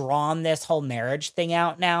drawn this whole marriage thing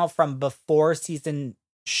out now from before season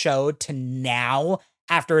showed to now,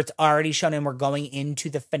 after it's already shown and we're going into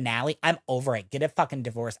the finale, I'm over it. Get a fucking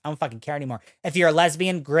divorce. I don't fucking care anymore. If you're a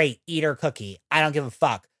lesbian, great. Eat her cookie. I don't give a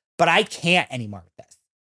fuck. But I can't anymore with this.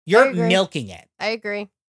 You're milking it. I agree.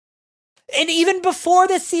 And even before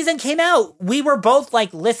this season came out, we were both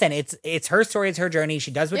like, listen, it's her story, it's her journey.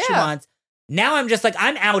 She does what she wants. Now I'm just like,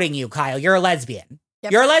 I'm outing you, Kyle. You're a lesbian.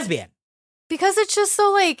 Yep. You're a lesbian. Because it's just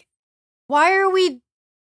so like, why are we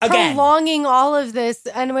prolonging all of this?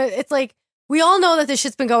 And it's like, we all know that this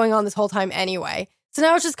shit's been going on this whole time anyway. So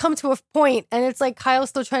now it's just come to a point, and it's like Kyle's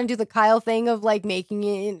still trying to do the Kyle thing of like making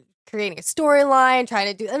it, creating a storyline, trying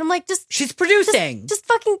to do, and I'm like, she's producing. Just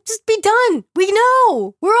be done. We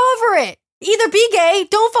know. We're over it. Either be gay,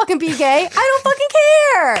 don't fucking be gay. I don't fucking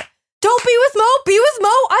care. Don't be with Mo, be with Mo.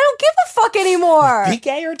 I don't give a fuck anymore. Be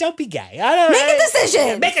gay or don't be gay. I don't Make a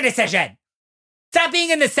decision. Make a decision. Stop being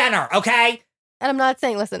in the center, okay? And I'm not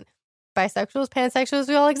saying, listen, bisexuals, pansexuals,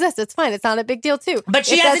 we all exist. It's fine. It's not a big deal too. But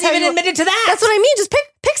she hasn't even admitted to that. That's what I mean. Just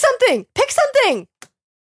pick something. Pick something.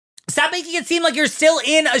 Stop making it seem like you're still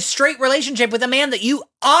in a straight relationship with a man that you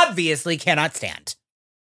obviously cannot stand.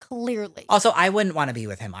 Clearly. Also, I wouldn't want to be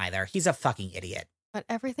with him either. He's a fucking idiot. But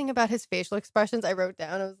everything about his facial expressions I wrote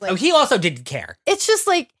down. I was like, oh, he also didn't care. It's just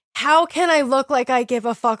like, how can I look like I give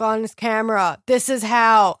a fuck on this camera? This is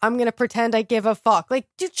how I'm going to pretend I give a fuck. Like,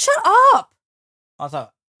 dude, shut up. Also,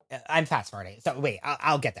 I'm fast forwarding. So wait,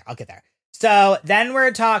 I'll get there. So then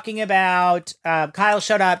we're talking about, Kyle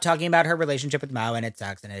showed up talking about her relationship with Mo, and it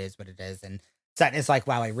sucks, and it is what it is. And Sutton is like,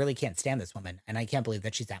 wow, I really can't stand this woman, and I can't believe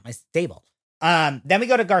that she's at my stable. Then we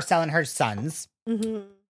go to Garcelle and her sons. Mm-hmm.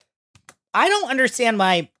 I don't understand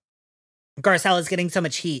why Garcelle is getting so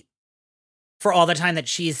much heat for all the time that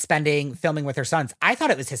she's spending filming with her sons. I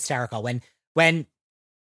thought it was hysterical when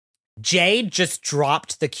Jade just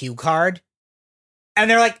dropped the cue card, and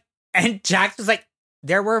they're like, and Jax was like,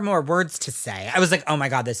 there were more words to say. I was like, oh my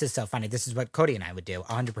God, this is so funny. This is what Cody and I would do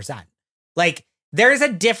 100%. Like, there's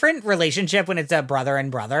a different relationship when it's a brother and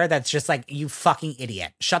brother that's just like, you fucking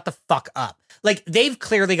idiot. Shut the fuck up. Like, they've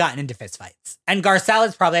clearly gotten into fistfights. And Garcelle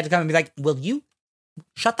has probably had to come and be like, will you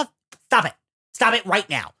stop it. Stop it right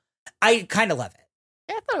now. I kind of love it.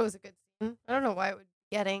 Yeah, I thought it was a good scene. I don't know why it would be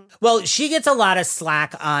getting. Well, she gets a lot of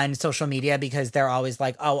slack on social media because they're always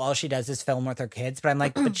like, oh, all she does is film with her kids. But I'm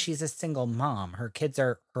like, but she's a single mom. Her kids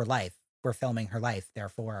are her life. We're filming her life.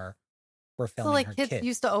 Therefore, we're So filming like her kids kid.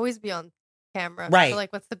 used to always be on camera. Right. So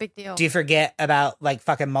like what's the big deal? Do you forget about like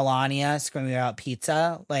fucking Melania screaming about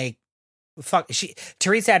pizza? Like, fuck,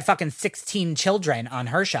 Teresa had fucking 16 children on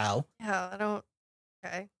her show. Yeah, I don't.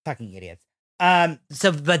 Okay. Fucking idiots.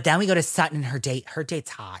 But then we go to Sutton and her date. Her date's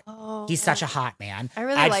hot. Oh, He's such a hot man. I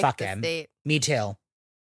really I'd like fuck this him. date. Me too.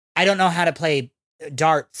 I don't know how to play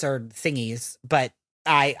darts or thingies, but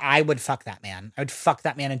I would fuck that man. I would fuck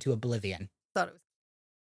that man into oblivion. Thought it was.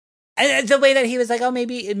 And the way that he was like, oh,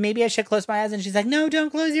 maybe I should close my eyes. And she's like, no, don't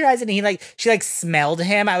close your eyes. And she smelled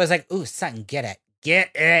him. I was like, ooh, Sutton, get it. Get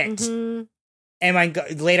it. Mm-hmm.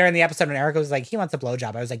 And later in the episode when Erica was like, he wants a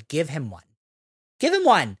blowjob, I was like, give him one. Give him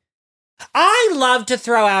one. I love to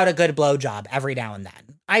throw out a good blowjob every now and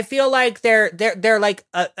then. I feel like they're like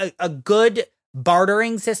a good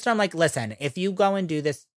bartering system. Like, listen, if you go and do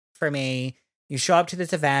this for me, you show up to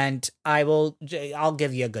this event, I'll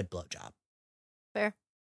give you a good blowjob. Fair.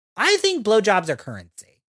 I think blowjobs are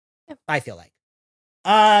currency. Yeah. I feel like.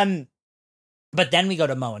 But then we go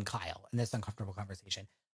to Mo and Kyle in this uncomfortable conversation.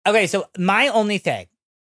 Okay, so my only thing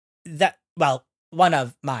one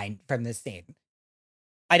of mine from this scene,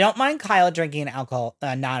 I don't mind Kyle drinking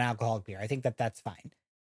non-alcoholic beer. I think that's fine.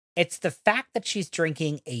 It's the fact that she's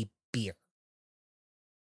drinking a beer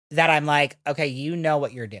that I'm like, okay, you know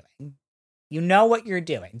what you're doing. You know what you're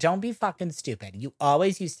doing. Don't be fucking stupid. You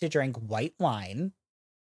always used to drink white wine.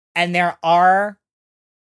 And there are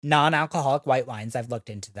non-alcoholic white wines. I've looked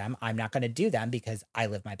into them. I'm not going to do them because I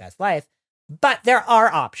live my best life. But there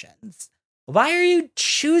are options. Why are you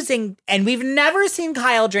choosing? And we've never seen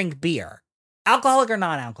Kyle drink beer, alcoholic or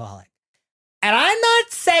non-alcoholic. And I'm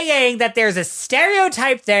not saying that there's a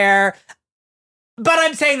stereotype there, but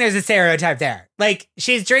I'm saying there's a stereotype there. Like,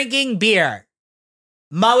 she's drinking beer.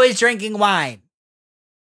 Mo is drinking wine.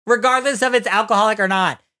 Regardless of it's alcoholic or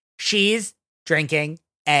not, she's drinking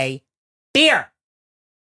a beer.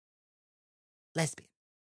 Lesbian.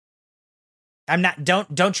 I'm not,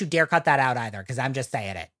 don't you dare cut that out either, because I'm just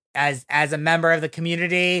saying it. As a member of the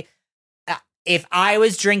community, if I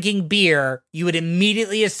was drinking beer, you would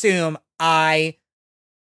immediately assume I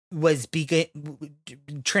was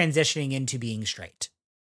transitioning into being straight.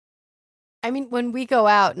 I mean, when we go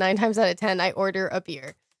out, 9 times out of 10, I order a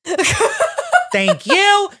beer. Thank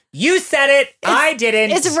you. You said it. I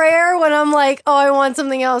didn't. It's rare when I'm like, oh, I want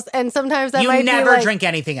something else. And sometimes that might be never like, drink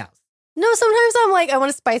anything else. No, sometimes I'm like, I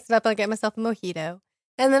want to spice it up and get myself a mojito.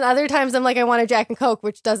 And then other times I'm like, I want a Jack and Coke,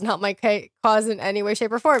 which doesn't help my cause in any way,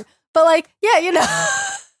 shape, or form. But like, yeah, you know.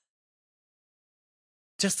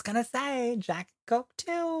 Just gonna say, Jack and Coke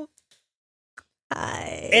too. The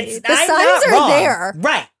I'm signs not are wrong. there.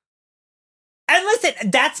 Right. And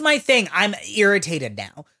listen, that's my thing. I'm irritated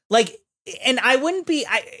now. Like, and I wouldn't be,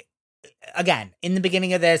 again, in the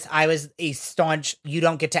beginning of this, I was a staunch, you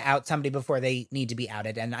don't get to out somebody before they need to be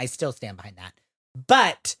outed. And I still stand behind that.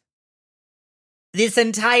 But this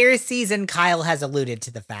entire season, Kyle has alluded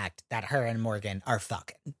to the fact that her and Morgan are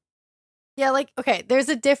fucking. Yeah, like, okay, there's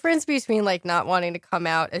a difference between like not wanting to come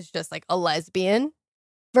out as just like a lesbian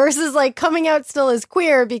versus like coming out still as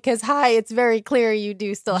queer because, hi, it's very clear you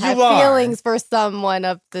do still have feelings for someone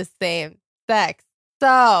of the same sex.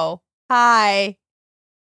 So, hi,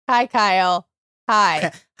 Kyle.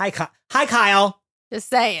 Hi. Hi, Kyle. Just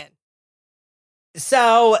saying.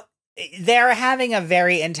 So they're having a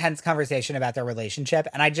very intense conversation about their relationship.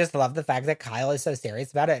 And I just love the fact that Kyle is so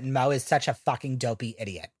serious about it. And Mo is such a fucking dopey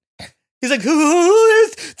idiot. He's like,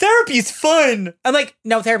 therapy's fun. I'm like,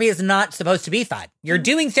 no, therapy is not supposed to be fun. You're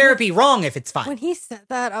doing therapy wrong if it's fun. When he said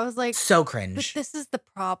that, I was like, so cringe. But this is the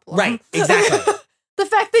problem. Right, exactly. The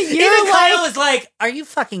fact that you're even like, Kyle was like, are you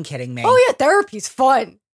fucking kidding me? Oh yeah, therapy's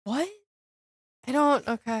fun. What?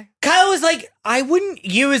 Okay. Kyle was like, I wouldn't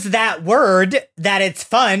use that word that it's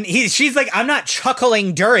fun. She's like, I'm not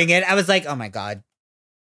chuckling during it. I was like, oh my God.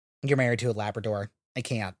 You're married to a Labrador. I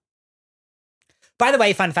can't. By the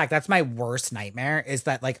way, fun fact, that's my worst nightmare is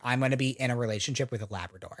that like I'm going to be in a relationship with a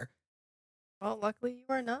Labrador. Well, luckily you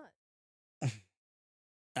are not.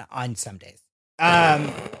 On some days.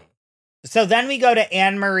 So then we go to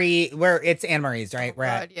Anne-Marie, where it's Anne-Marie's, right? Oh,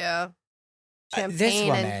 God, yeah.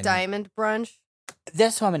 Champagne and diamond brunch.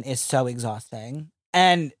 This woman is so exhausting.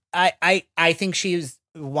 And I think she's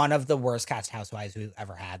one of the worst cast housewives we've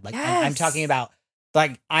ever had. Like, yes. I'm talking about,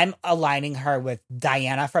 like, I'm aligning her with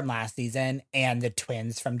Diana from last season and the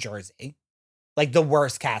twins from Jersey. Like, the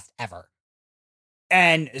worst cast ever.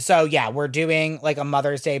 And so, yeah, we're doing, like, a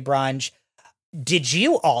Mother's Day brunch. Did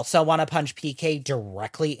you also want to punch PK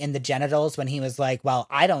directly in the genitals when he was like, well,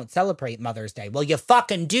 I don't celebrate Mother's Day? Well, you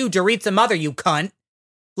fucking do. Dorit's a mother, you cunt.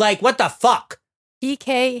 Like, what the fuck?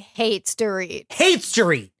 PK hates Dorit. Hates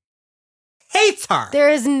Dorit. hates her. There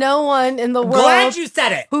is no one in the world Glad you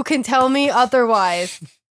said it. who can tell me otherwise.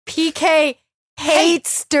 PK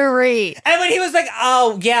hates Dorit. And when he was like,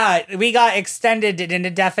 oh, yeah, we got extended in an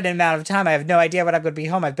indefinite amount of time. I have no idea when I'm going to be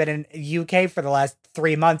home. I've been in UK for the last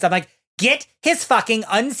 3 months. I'm like, get his fucking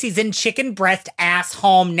unseasoned chicken breast ass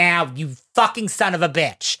home now, you fucking son of a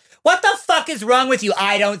bitch. What the fuck is wrong with you?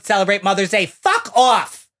 I don't celebrate Mother's Day. Fuck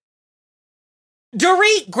off.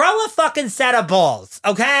 Dorit, grow a fucking set of balls,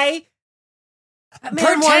 okay? That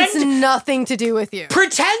man wants nothing to do with you.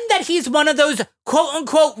 Pretend that he's one of those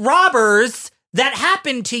quote-unquote robbers that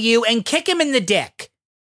happened to you and kick him in the dick.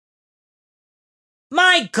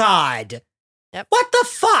 My God. Yep. What the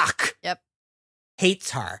fuck? Yep.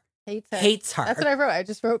 Hates her. Hates her. That's what I wrote. I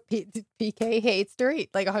just wrote PK hates Dorit,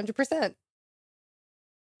 like 100%.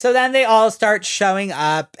 So then they all start showing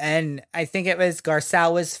up, and I think it was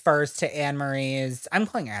Garcelle was first to Anne-Marie's. I'm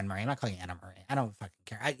calling her Anne-Marie. I'm not calling her Anna-Marie. I don't fucking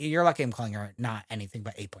care. You're lucky I'm calling her not anything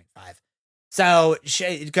but 8.5. So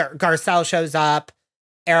Garcelle shows up.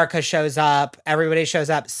 Erica shows up. Everybody shows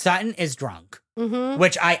up. Sutton is drunk,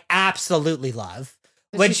 which I absolutely love.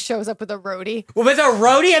 She shows up with a roadie. With a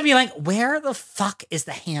roadie, I'd be like, where the fuck is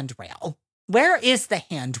the handrail? Where is the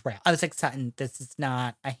handrail? I was like, Sutton, this is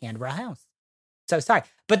not a handrail house. So sorry.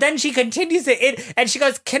 But then she continues it and she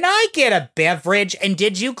goes, can I get a beverage? And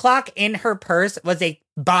did you clock in her purse was a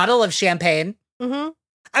bottle of champagne? Mm-hmm.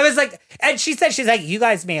 I was like, and she said, she's like, you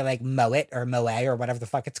guys may like Moet or Moet or whatever the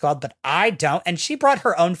fuck it's called, but I don't. And she brought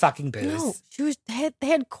her own fucking booze. No, they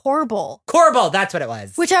had Corbel. Corbel, that's what it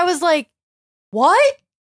was. Which I was like, what?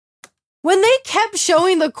 When they kept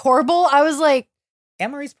showing the Corbel, I was like,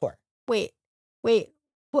 Anne-Marie's poor. Wait.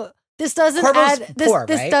 What? This doesn't Corbel's add. poor,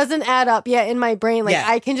 This right? doesn't add up. Yeah, in my brain, like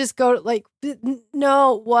I can just go like,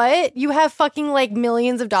 no, what? You have fucking like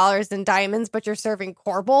millions of dollars in diamonds, but you're serving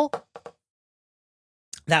Corbel.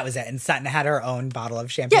 That was it. And Sutton had her own bottle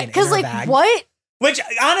of champagne. Yeah, because like bag. what? Which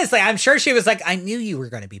honestly, I'm sure she was like, I knew you were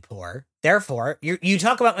going to be poor. Therefore, you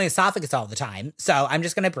talk about my esophagus all the time, so I'm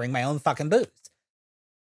just going to bring my own fucking booze.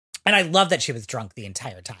 And I love that she was drunk the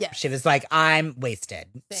entire time. Yeah. She was like, I'm wasted.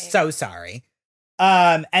 Same. So sorry.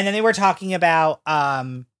 And then they were talking about,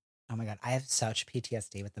 oh my God, I have such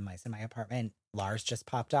PTSD with the mice in my apartment. Lars just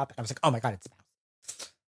popped up. And I was like, oh my God, it's a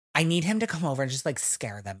mouse. I need him to come over and just like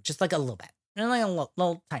scare them. Just like a little bit. Like a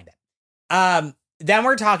little tiny bit. Then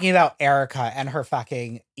we're talking about Erica and her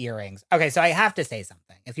fucking earrings. Okay, so I have to say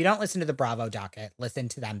something. If you don't listen to the Bravo docket, listen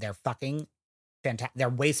to them. They're fucking fantastic. They're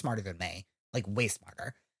way smarter than me. Like way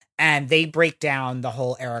smarter. And they break down the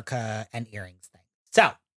whole Erica and earrings thing.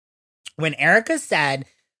 So when Erica said,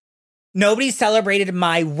 nobody celebrated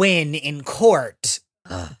my win in court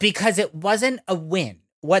because it wasn't a win.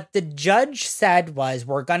 What the judge said was,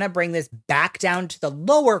 we're going to bring this back down to the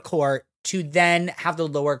lower court to then have the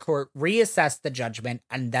lower court reassess the judgment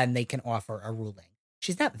and then they can offer a ruling.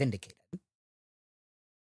 She's not vindicated.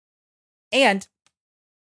 And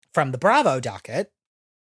from the Bravo docket,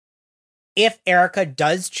 if Erica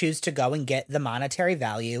does choose to go and get the monetary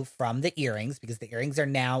value from the earrings, because the earrings are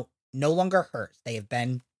now no longer hers, they have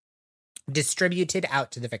been distributed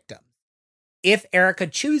out to the victim. If Erica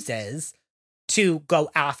chooses to go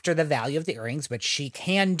after the value of the earrings, which she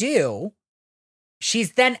can do,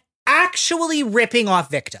 she's then actually ripping off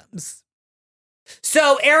victims.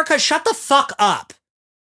 So Erica, shut the fuck up.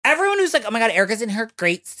 Everyone who's like, oh my God, Erica's in her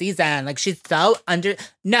great season. Like she's so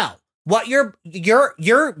no. What you're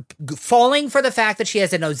falling for the fact that she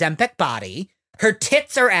has an Ozempic body. Her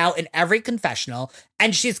tits are out in every confessional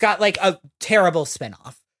and she's got like a terrible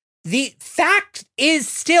spinoff. The fact is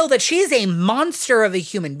still that she is a monster of a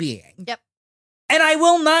human being. Yep. And I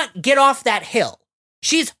will not get off that hill.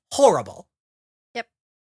 She's horrible. Yep.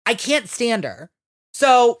 I can't stand her.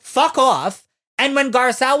 So fuck off. And when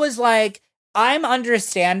Garcelle was like, I'm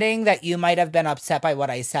understanding that you might have been upset by what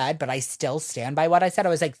I said, but I still stand by what I said. I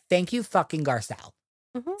was like, thank you, fucking Garcelle.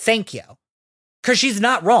 Mm-hmm. Thank you. Because she's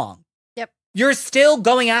not wrong. Yep. You're still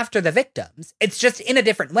going after the victims. It's just in a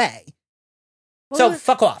different way. Well,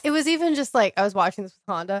 fuck off. It was even just like, I was watching this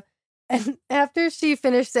with Honda, and after she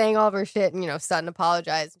finished saying all of her shit and, Sutton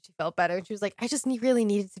apologized and she felt better, and she was like, I just really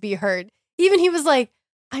needed to be heard. Even he was like,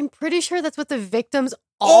 I'm pretty sure that's what the victims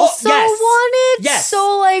also wanted. Yes.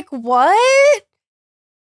 So like, what?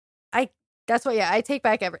 I take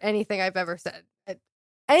back anything I've ever said.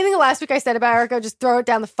 Anything last week I said about Erica, just throw it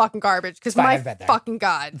down the fucking garbage. Because my fucking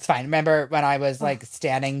God. It's fine. Remember when I was like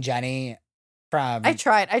standing Jenny from I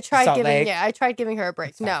tried Salt giving Lake? I tried giving her a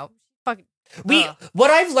break. No. Fucking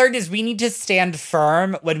what I've learned is we need to stand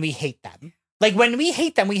firm when we hate them. Like when we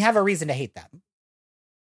hate them, we have a reason to hate them.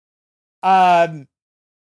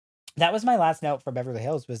 that was my last note for Beverly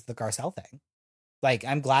Hills was the Garcelle thing. Like,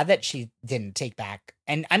 I'm glad that she didn't take back,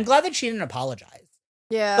 and I'm glad that she didn't apologize.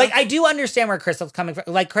 Yeah. Like, I do understand where Crystal's coming from.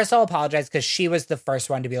 Like, Crystal apologized because she was the first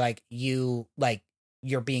one to be like, you're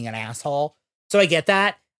being an asshole. So I get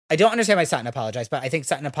that. I don't understand why Sutton apologized, but I think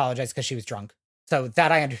Sutton apologized because she was drunk. So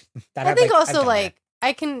that I understand. I think also, like,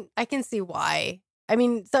 I can see why. I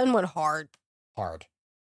mean, Sutton went hard.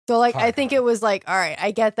 So, like, I think it was like, all right,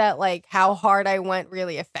 I get that, like, how hard I went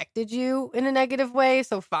really affected you in a negative way,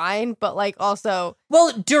 so fine. But, like, also...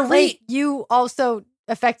 Well, Dorit... Like, you also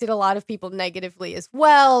affected a lot of people negatively as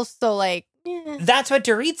well, so, like... That's what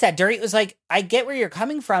Dorit said. Dorit was like, I get where you're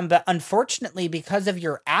coming from, but unfortunately, because of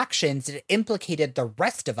your actions, it implicated the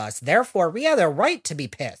rest of us. Therefore, we have the right to be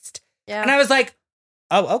pissed. Yeah. And I was like,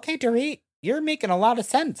 oh, okay, Dorit, you're making a lot of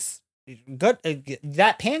sense. Good.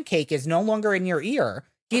 That pancake is no longer in your ear.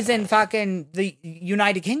 He's in fucking the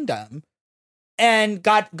United Kingdom. And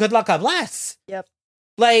good luck, God bless. Yep.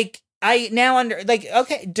 Like, I now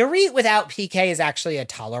okay, Dorit without PK is actually a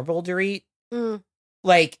tolerable Dorit.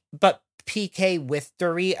 Like, but PK with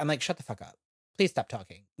Dorit, I'm like, shut the fuck up. Please stop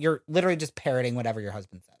talking. You're literally just parroting whatever your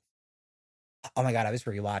husband says. Oh my God, I was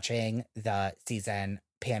rewatching the season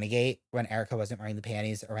Pantygate when Erica wasn't wearing the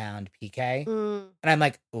panties around PK. And I'm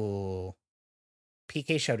like, ooh,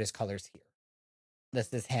 PK showed his colors here.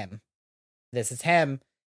 This is him.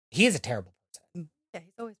 He is a terrible person. Yeah,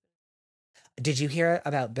 he's always been. Did you hear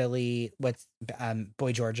about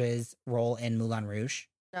Boy George's role in Moulin Rouge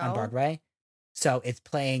on Broadway? So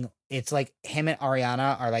it's like him and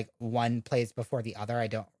Ariana are like one plays before the other. I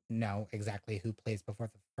don't know exactly who plays before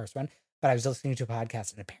the first one, but I was listening to a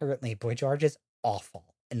podcast and apparently Boy George is awful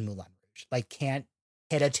in Moulin Rouge. Like, can't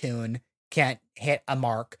hit a tune, can't hit a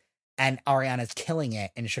mark, and Ariana's killing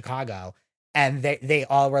it in Chicago. And they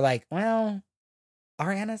all were like, well,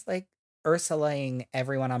 Ariana's like Ursulaing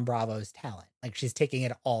everyone on Bravo's talent. Like, she's taking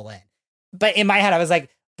it all in. But in my head, I was like,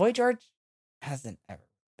 Boy George hasn't ever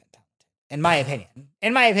been talented. In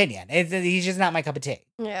my opinion. He's just not my cup of tea.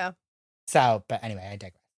 Yeah. So, but anyway, I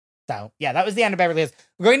digress. So, yeah, that was the end of Beverly Hills.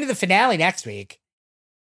 We're going to the finale next week.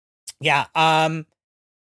 Yeah.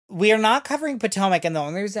 We are not covering Potomac, and the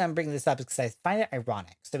only reason I'm bringing this up is because I find it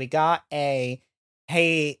ironic. So we got hey,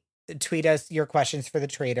 tweet us your questions for the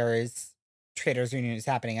Traitors. Traitors Reunion is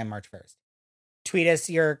happening on March 1st. Tweet us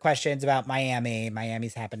your questions about Miami.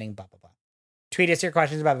 Miami's happening, blah, blah, blah. Tweet us your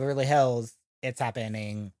questions about Beverly Hills. It's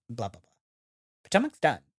happening, blah, blah, blah. Potomac's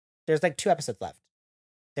done. There's like 2 episodes left.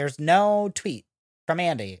 There's no tweet from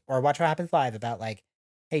Andy or Watch What Happens Live about like,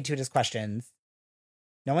 hey, tweet us questions.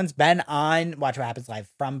 No one's been on Watch What Happens Live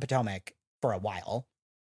from Potomac for a while.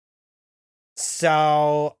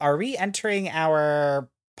 So are we entering our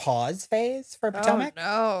pause phase for Potomac? Oh,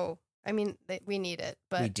 no. I mean, we need it,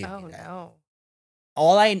 but we do need it.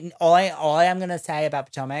 All I'm gonna say about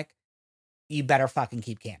Potomac, you better fucking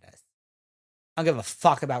keep Candace. I don't give a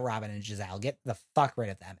fuck about Robin and Giselle. Get the fuck rid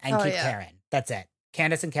of them and keep Karen. That's it.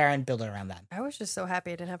 Candace and Karen, build it around them. I was just so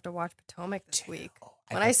happy I didn't have to watch Potomac this week.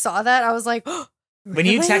 When I saw that, I was like, oh, really? When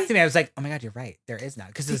you texted me, I was like, oh my God, you're right. There is none.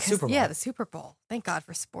 Because it's the Super Bowl. Yeah, the Super Bowl. Thank God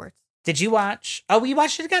for sports. Did you watch? Oh, we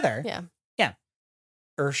watched it together. Yeah. Yeah.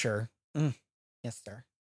 Sure. Yes, sir.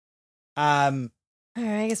 All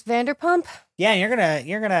right, I guess Vanderpump. Yeah,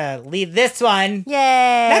 you're gonna lead this one. Yay!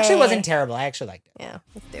 It actually wasn't terrible. I actually liked it. Yeah,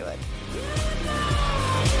 let's do it.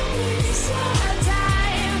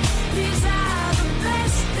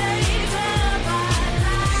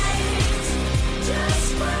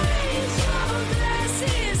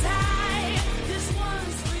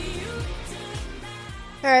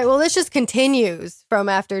 All right, well, this just continues from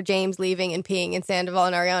after James leaving and peeing in Sandoval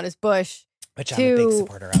and Ariana's bush. Which I'm a big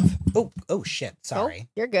supporter of. Oh shit, sorry. Oh,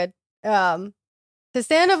 you're good. To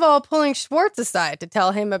Sandoval pulling Schwartz aside to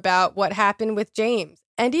tell him about what happened with James.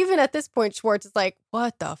 And even at this point, Schwartz is like,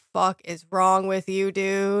 what the fuck is wrong with you,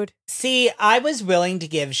 dude? See, I was willing to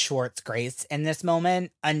give Schwartz grace in this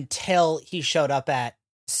moment until he showed up at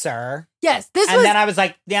Sir. Yes, and then I was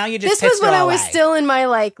like, now you just this was when I was still in my,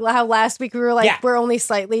 like, how last week we were like, we're only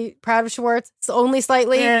slightly proud of Schwartz. So only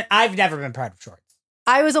slightly. I've never been proud of Schwartz.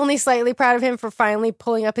 I was only slightly proud of him for finally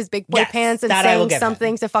pulling up his big boy pants and saying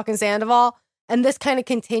something to fucking Sandoval. And this kind of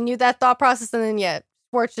continued that thought process. And then,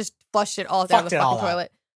 Schwartz just flushed it all down the fucking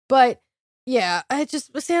toilet. But Yeah, I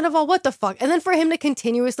just Sandoval, what the fuck? And then for him to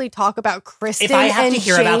continuously talk about Kristen If I have and to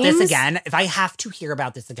hear James, about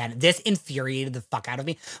this again, this infuriated the fuck out of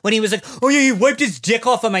me. When he was like, oh yeah, you wiped his dick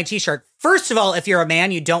off of my t-shirt. First of all, if you're a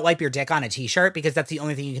man, you don't wipe your dick on a t-shirt because that's the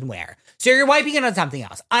only thing you can wear. So you're wiping it on something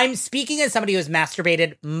else. I'm speaking as somebody who has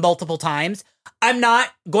masturbated multiple times. I'm not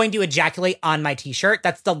going to ejaculate on my t-shirt.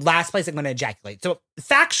 That's the last place I'm going to ejaculate. So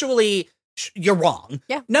factually, you're wrong.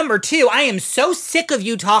 Yeah. Number two, I am so sick of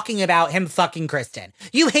you talking about him fucking Kristen.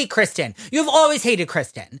 You hate Kristen. You've always hated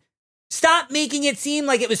Kristen. Stop making it seem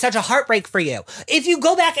like it was such a heartbreak for you. If you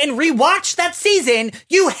go back and rewatch that season,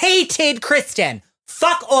 you hated Kristen.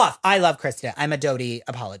 Fuck off. I love Kristen. I'm a Dodie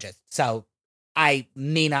apologist. So I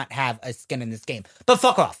may not have a skin in this game, but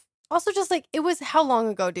fuck off. Also, just like, it was how long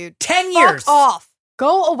ago, dude? 10 years. Fuck off.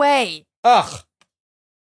 Go away. Ugh.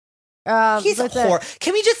 He's a but whore.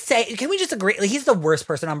 Can we just agree? Like, he's the worst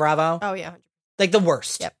person on Bravo. Oh, yeah. Like, the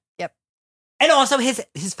worst. Yep. And also his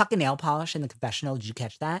fucking nail polish in the confessional. Did you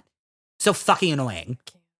catch that? So fucking annoying.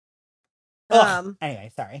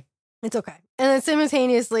 Anyway, sorry. It's okay. And then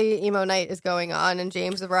simultaneously, emo night is going on, and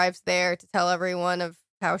James arrives there to tell everyone of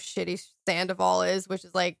how shitty Sandoval is, which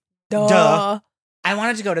is like, duh. I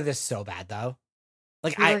wanted to go to this so bad, though.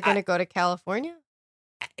 Like, We're going to go to California?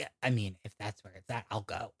 I mean, if that's where it's at, I'll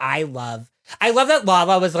go. I love that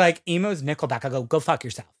Lala was like, emo's Nickelback. I go fuck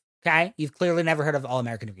yourself. Okay? You've clearly never heard of All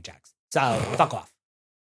American Rejects. So fuck off.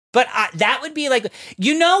 But that would be like,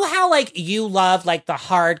 you know how like you love like the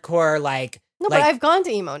hardcore, like. No, like, but I've gone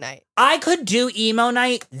to emo night. I could do emo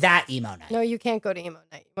night, that emo night. No, you can't go to emo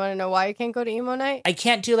night. You want to know why you can't go to emo night? I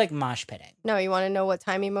can't do like mosh pitting. No, you want to know what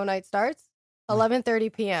time emo night starts?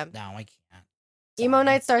 11:30 p.m. No, I can't. Emo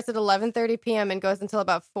night starts at 11:30 p.m. and goes until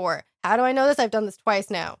about 4. How do I know this? I've done this twice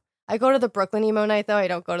now. I go to the Brooklyn emo night, though. I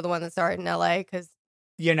don't go to the one that started in LA because...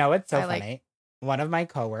 You know, it's so funny. One of my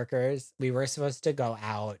coworkers, we were supposed to go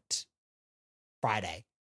out Friday.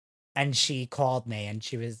 And she called me and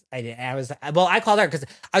I called her because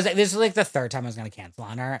I was like, this is like the third time I was going to cancel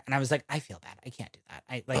on her. And I was like, I feel bad. I can't do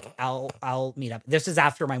that. I'll meet up. This is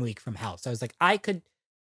after my week from hell. So I was like, I could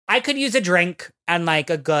use a drink and like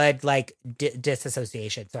a good like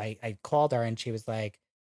disassociation. So I called her and she was like,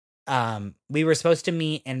 we were supposed to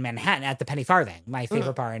meet in Manhattan at the Penny Farthing, my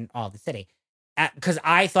favorite bar in all the city. Because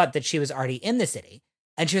I thought that she was already in the city.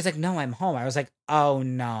 And she was like, no, I'm home. I was like, oh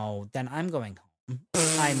no, then I'm going home.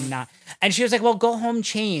 I'm not. And she was like, well, go home,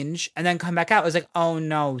 change, and then come back out. I was like, oh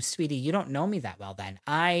no, sweetie, you don't know me that well then.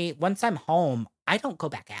 Once I'm home, I don't go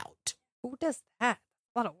back out. Who does that?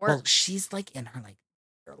 A lot of work. Well, she's like in her like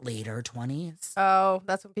later 20s. Oh,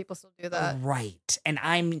 that's when people still do that. Right. And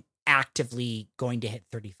I'm actively going to hit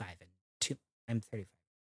 35 I'm 35.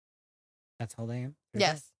 That's how old I am? 35?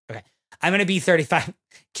 Yes. Okay. I'm going to be 35.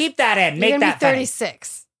 Keep that in. You're Make that be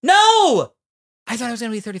 36. Funny. No! I thought I was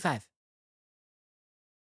going to be 35.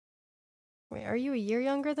 Wait, are you a year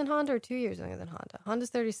younger than Honda or 2 years younger than Honda? Honda's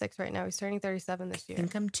 36 right now. He's turning 37 this year. I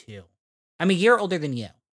think I'm 2. I'm a year older than you.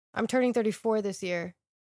 I'm turning 34 this year.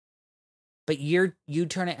 But you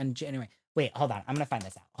turn it in January. Wait, hold on. I'm going to find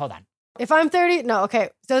this out. Hold on. If I'm 30, no, okay.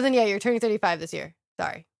 So then, yeah, you're turning 35 this year.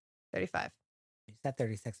 Sorry. 35. You said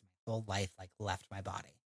 36. My whole life like left my body.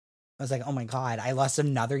 I was like, oh my God, I lost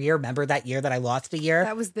another year. Remember that year that I lost a year?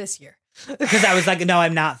 That was this year. Because I was like, no,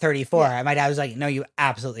 I'm not 34. Yeah. My dad was like, no, you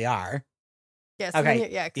absolutely are. Yes.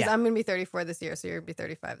 Okay. Because I'm going to be 34 this year, so you're going to be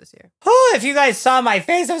 35 this year. Oh, if you guys saw my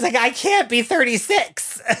face, I was like, I can't be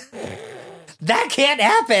 36. That can't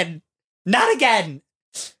happen. Not again.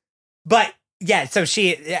 But yeah, so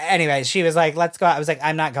she was like, let's go out. I was like,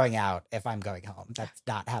 I'm not going out if I'm going home. That's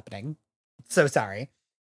not happening. So sorry.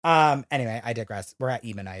 Anyway, I digress. We're at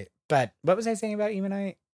emo night. But what was I saying about emo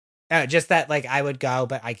night? Oh, just that like I would go,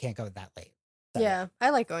 but I can't go that late. So. Yeah,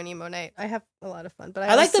 I like going emo night. I have a lot of fun. But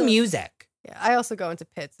I like the music. Yeah, I also go into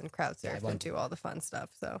pits and crowd surf and do all the fun stuff.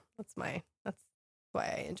 So that's why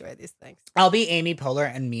I enjoy these things. I'll be Amy Poehler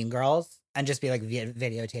and Mean Girls and just be like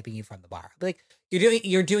videotaping you from the bar. I'll be like,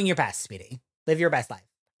 you're doing your best, sweetie. Live your best life.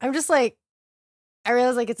 I'm just like, I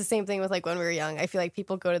realize like it's the same thing with like when we were young. I feel like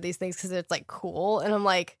people go to these things because it's like cool. And I'm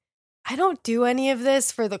like, I don't do any of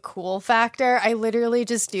this for the cool factor. I literally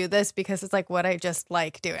just do this because it's like what I just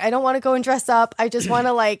like doing. I don't want to go and dress up. I just want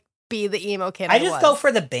to like be the emo kid. I just go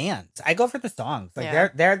for the bands. I go for the songs.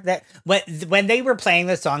 Like they're when they were playing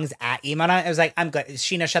the songs at emo night, I was like, I'm good.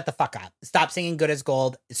 Sheena, shut the fuck up. Stop singing Good as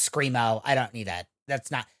Gold, Screamo. I don't need it. That's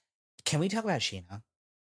not. Can we talk about Sheena?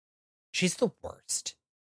 She's the worst.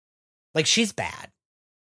 Like she's bad.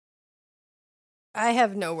 I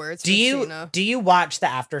have no words. Do you watch the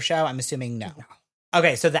after show? I'm assuming no.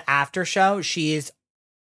 Okay, so the after show, she's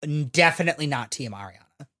definitely not Team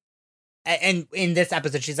Ariana. And in this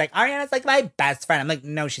episode, she's like, Ariana's like my best friend. I'm like,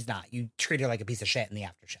 no, she's not. You treat her like a piece of shit in the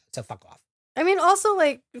after show. So fuck off. I mean, also,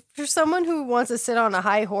 like, for someone who wants to sit on a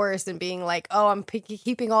high horse and being like, oh, I'm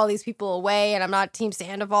keeping all these people away and I'm not Team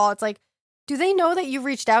Sandoval. It's like, do they know that you've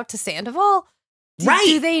reached out to Sandoval? Right.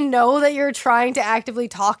 Do they know that you're trying to actively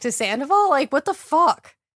talk to Sandoval? Like, what the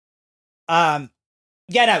fuck? Yeah,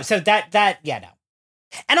 no. So yeah, no.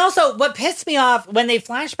 And also, what pissed me off when they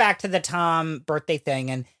flash back to the Tom birthday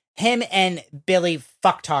thing and him and Billy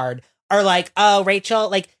fucktard are like, oh, Rachel,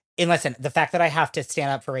 like, and listen, the fact that I have to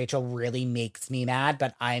stand up for Rachel really makes me mad,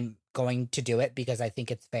 but I'm going to do it because I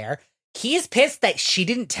think it's fair. He's pissed that she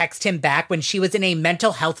didn't text him back when she was in a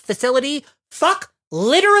mental health facility. Fuck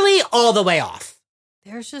literally all the way off.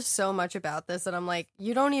 There's just so much about this that I'm like,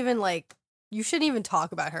 you don't even like, you shouldn't even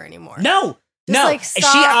talk about her anymore. No. Just, no, like, she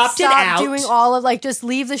opted out. Doing all of like, just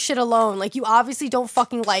leave the shit alone. Like, you obviously don't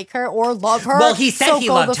fucking like her or love her. Well, he said so he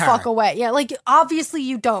go loved the her. fuck away. Yeah, like obviously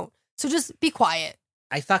you don't. So just be quiet.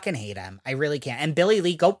 I fucking hate him. I really can't. And Billy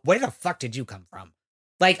Lee, where the fuck did you come from?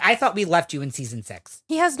 Like, I thought we left you in season 6.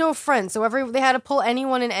 He has no friends, so they had to pull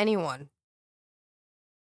anyone and anyone.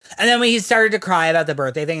 And then when he started to cry about the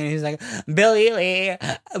birthday thing, and he was like, Billy Lee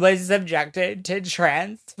was subjected to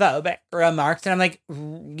transphobic remarks. And I'm like,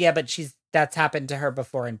 yeah, but that's happened to her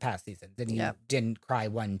before in past seasons, and you didn't cry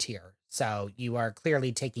one tear. So you are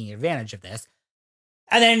clearly taking advantage of this.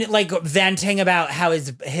 And then, like, venting about how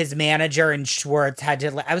his manager and Schwartz had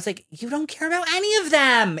to... I was like, you don't care about any of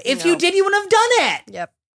them. If you did, you wouldn't have done it.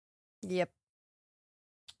 Yep.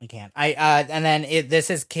 I can't. And then this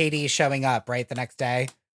is Katie showing up, right, the next day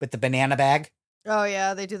with the banana bag. Oh,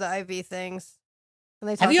 yeah, they do the IV things. And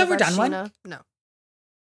they have you ever about done Sheena. one? No.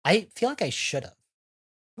 I feel like I should have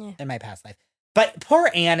in my past life. But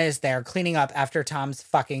poor Anne is there cleaning up after Tom's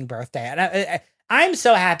fucking birthday. And I'm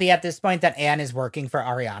so happy at this point that Anne is working for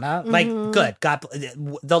Ariana. Like, good. God,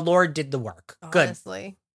 the Lord did the work. Honestly.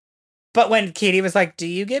 Good. But when Katie was like, do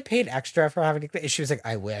you get paid extra for having to... She was like,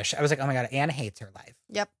 I wish. I was like, oh my God, Anne hates her life.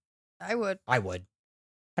 Yep. I would.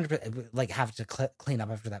 100%. Like, have to clean up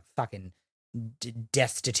after that fucking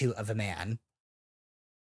destitute of a man.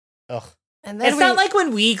 Ugh. And then it's not like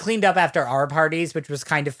when we cleaned up after our parties, which was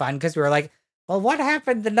kind of fun because we were like, well, what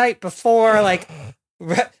happened the night before? Like,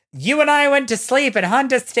 you and I went to sleep and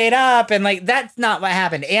Honda stayed up. And like, that's not what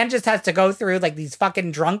happened. Anne just has to go through like these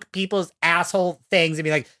fucking drunk people's asshole things and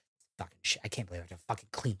be like, fucking shit, I can't believe I have to fucking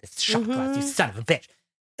clean this shot glass, you son of a bitch.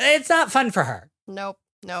 It's not fun for her. Nope.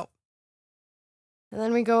 And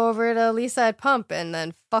then we go over to Lisa at Pump and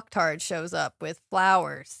then Fucktard shows up with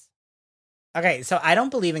flowers. Okay, so I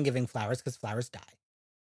don't believe in giving flowers because flowers die.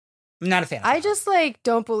 I'm not a fan of flowers. I just, like,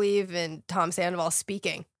 don't believe in Tom Sandoval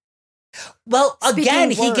speaking. Well,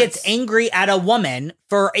 again, he gets angry at a woman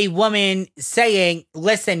for a woman saying,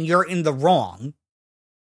 listen, you're in the wrong.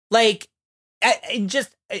 Like,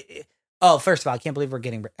 first of all, I can't believe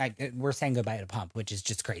we're saying goodbye to Pump, which is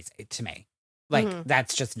just crazy to me. Like,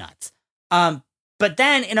 that's just nuts. But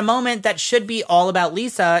then in a moment that should be all about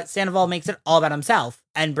Lisa, Sandoval makes it all about himself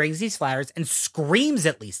and brings these flowers and screams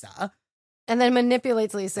at Lisa. And then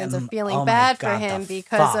manipulates Lisa into feeling bad for him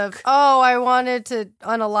because of, I wanted to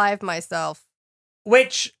unalive myself.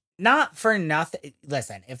 Which, not for nothing.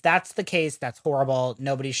 Listen, if that's the case, that's horrible.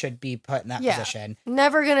 Nobody should be put in that position.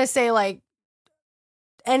 Never gonna say, like,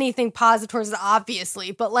 anything positive towards it,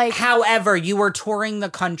 obviously. But, like... However, you were touring the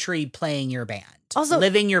country playing your band. Also,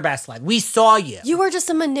 living your best life. We saw you. You are just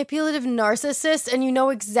a manipulative narcissist, and you know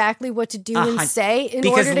exactly what to do and say in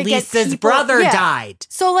order to get people... Because Lisa's brother died.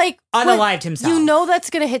 So, like... Unalived himself. You know that's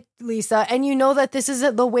going to hit Lisa, and you know that this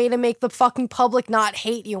isn't the way to make the fucking public not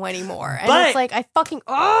hate you anymore. And it's like, I fucking...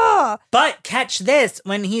 But catch this.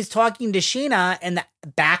 When he's talking to Sheena in the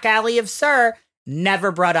back alley of Sir...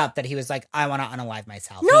 never brought up that he was like, I want to unalive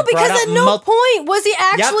myself. No, because at no point was he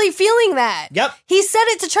actually feeling that. Yep. He said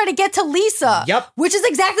it to try to get to Lisa. Yep. Which is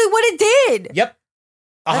exactly what it did. Yep.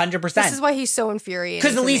 100%. This is why he's so infuriating.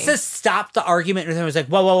 Because Lisa stopped the argument and was like,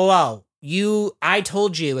 whoa. I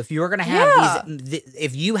told you if you were going to have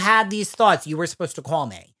if you had these thoughts, you were supposed to call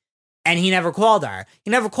me. And he never called her. He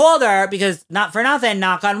never called her because, not for nothing,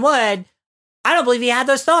 knock on wood, I don't believe he had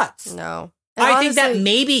those thoughts. No. And I think that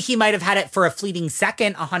maybe he might have had it for a fleeting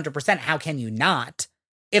second, 100%. How can you not?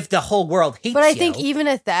 If the whole world hates you. But I think even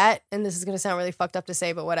at that, and this is going to sound really fucked up to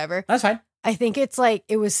say, but whatever. That's fine. I think it's like,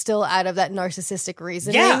 it was still out of that narcissistic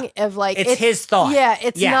reasoning of like... It's his thought. Yeah,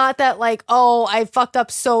 it's not that like, I fucked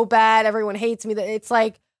up so bad, everyone hates me. It's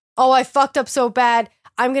like, I fucked up so bad,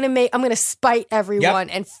 I'm going to spite everyone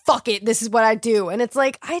and fuck it, this is what I do. And it's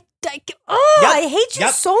like, I hate you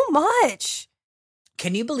so much.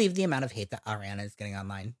 Can you believe the amount of hate that Ariana is getting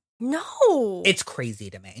online? No. It's crazy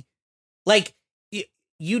to me. Like,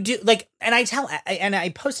 you do, like, and I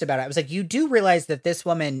posted about it. I was like, you do realize that this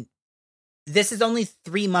woman, this is only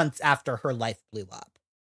 3 months after her life blew up.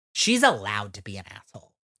 She's allowed to be an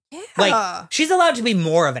asshole. Yeah. Like, she's allowed to be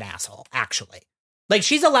more of an asshole, actually. Like,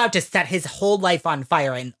 she's allowed to set his whole life on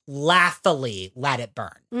fire and laughingly let it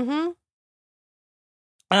burn.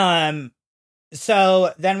 Mm-hmm.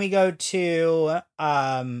 So then we go to,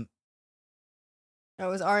 It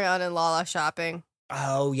was Ariana and Lala shopping.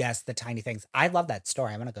 oh, yes, the tiny things. I love that store.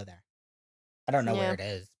 I want to go there. I don't know Yeah. where it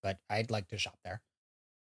is, but I'd like to shop there.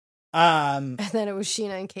 And then it was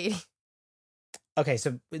Sheena and Katie. Okay,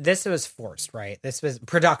 so this was forced, right?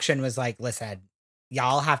 Production was like, listen,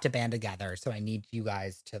 y'all have to band together, so I need you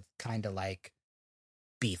guys to kind of like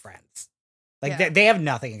be friends. Like they have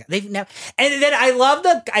nothing. They've never. And then I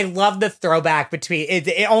love the throwback between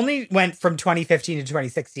it only went from 2015 to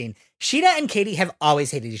 2016. Sheena and Katie have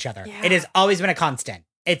always hated each other. Yeah. It has always been a constant.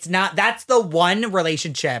 It's not, that's the one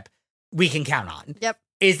relationship we can count on. Yep.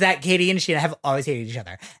 Is that Katie and Sheena have always hated each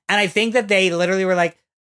other. And I think that they literally were like,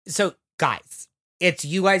 so guys, it's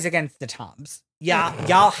you guys against the Toms. Yeah,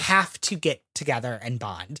 y'all have to get together and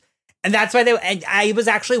bond. And that's why and I was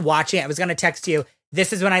actually watching it. I was going to text you.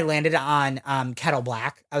 This is when I landed on Kettle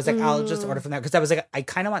Black. I was like, I'll just order from there. Because I was like, I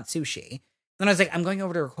kind of want sushi. Then I was like, I'm going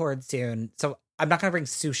over to record soon. So I'm not going to bring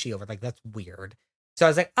sushi over. Like, that's weird. So I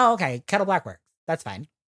was like, oh, okay. Kettle Black works. That's fine.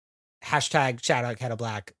 Hashtag shout out Kettle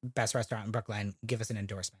Black. Best restaurant in Brooklyn. Give us an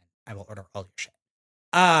endorsement. I will order all your shit.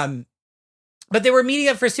 But they were meeting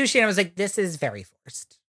up for sushi. And I was like, this is very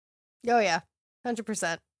forced. Oh, yeah.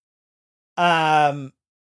 100%.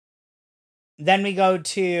 Then we go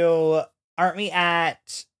to, aren't we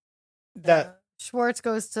at the Schwartz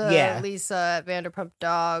goes to Lisa at Vanderpump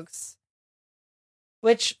Dogs.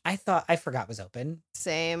 Which I forgot was open.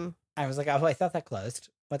 Same. I was like, oh, I thought that closed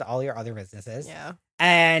with all your other businesses. Yeah.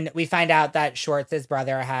 And we find out that Schwartz's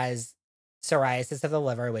brother has psoriasis of the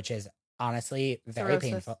liver, which is honestly very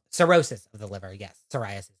painful. Cirrhosis of the liver, yes.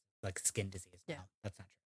 Psoriasis, like skin disease. Yeah. No, that's not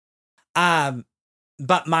true.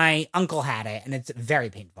 But my uncle had it, and it's very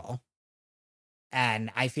painful. And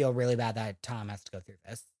I feel really bad that Tom has to go through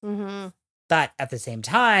this. Mm-hmm. But at the same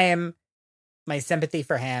time, my sympathy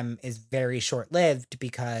for him is very short-lived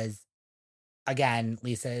because, again,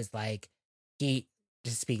 Lisa is like,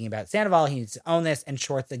 just speaking about Sandoval, he needs to own this. And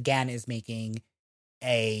Schwartz, again, is making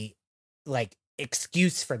a, like,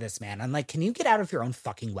 excuse for this man. I'm like, can you get out of your own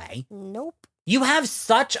fucking way? Nope. You have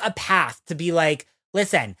such a path to be like,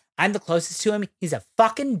 listen, I'm the closest to him. He's a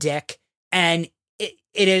fucking dick. And it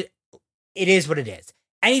is what it is.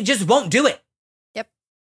 And he just won't do it.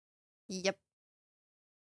 Yep.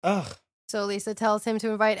 Ugh. So Lisa tells him to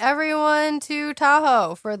invite everyone to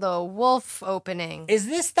Tahoe for the wolf opening. Is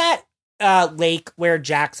this that lake where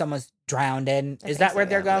Jack's almost drowned in? Is that where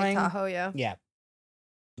they're going? Lake Tahoe, yeah. Yeah.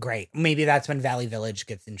 Great. Maybe that's when Valley Village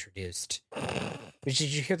gets introduced. But did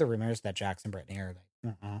you hear the rumors that Jax and Brittany are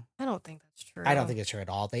like, I don't think that's true. I don't think it's true at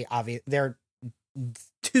all. They're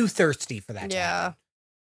too thirsty for that. Yeah.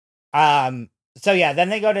 So yeah, then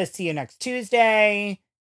they go to See You Next Tuesday.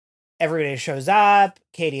 Everybody shows up.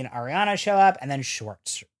 Katie and Ariana show up, and then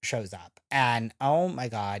Schwartz shows up. And oh my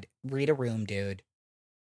God, read a room, dude.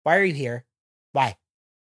 Why are you here? Why?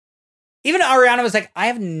 Even Ariana was like, I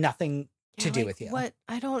have nothing to do with you. What?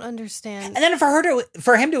 I don't understand. And then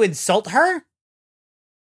for him to insult her?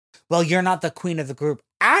 Well, you're not the queen of the group.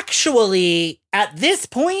 Actually, at this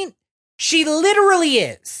point, she literally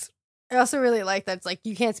is. I also really like that it's like,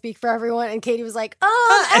 you can't speak for everyone. And Katie was like,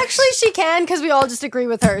 actually she can, because we all just agree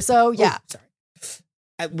with her. So yeah.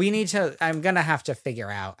 Ooh, sorry. I'm going to have to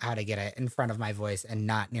figure out how to get it in front of my voice and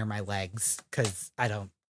not near my legs, because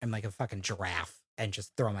I'm like a fucking giraffe and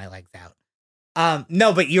just throw my legs out.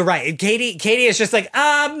 No, but you're right. Katie is just like,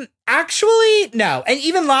 actually, no. And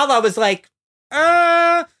even Lala was like,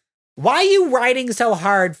 why are you riding so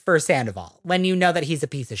hard for Sandoval when you know that he's a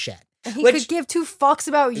piece of shit? He could give two fucks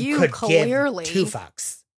about you, clearly. Two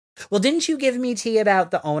fucks. Well, didn't you give me tea about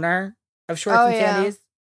the owner of Schwartz and Sandy's?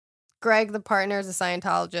 Greg, the partner, is a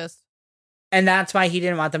Scientologist. And that's why he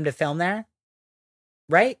didn't want them to film there?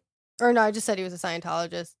 Right? Or no, I just said he was a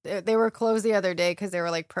Scientologist. They were closed the other day because there were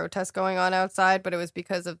like protests going on outside, but it was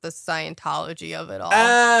because of the Scientology of it all.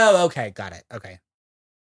 Oh, okay. Got it. Okay.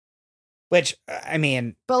 Which, I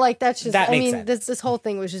mean... But like, that's just... That makes sense. This whole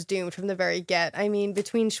thing was just doomed from the very get. I mean,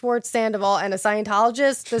 between Schwartz, Sandoval, and a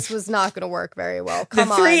Scientologist, this was not going to work very well. Come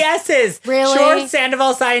on. The three S's. Really? Schwartz,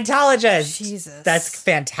 Sandoval, Scientologist. Jesus. That's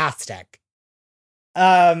fantastic.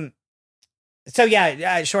 So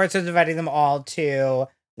yeah, Schwartz was inviting them all to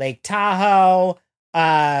Lake Tahoe.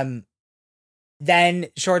 then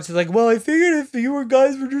Shorts is like, well, I figured if you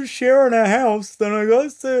guys were just sharing a house, then I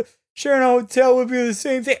guess sharing a hotel would be the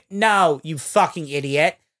same thing. No, you fucking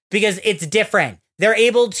idiot. Because it's different. They're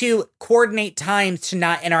able to coordinate times to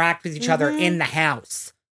not interact with each other in the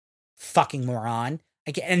house. Fucking moron.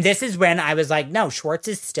 And this is when I was like, no, Schwartz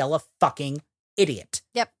is still a fucking idiot.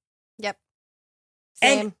 Yep.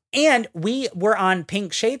 Same. And we were on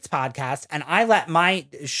Pink Shades podcast, and I let my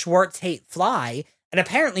Schwartz hate fly, and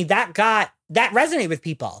apparently that resonated with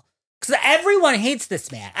people. Because everyone hates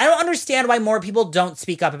this man. I don't understand why more people don't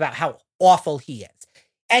speak up about how awful he is.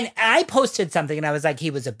 And I posted something, and I was like, he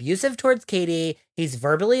was abusive towards Katie. He's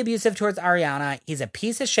verbally abusive towards Ariana. He's a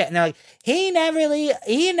piece of shit. And they're like, he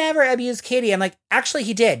never abused Katie. I'm like, actually,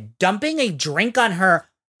 he did. Dumping a drink on her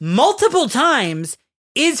multiple times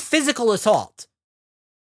is physical assault.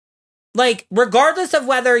 Like, regardless of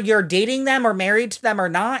whether you're dating them or married to them or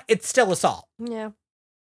not, it's still assault. Yeah.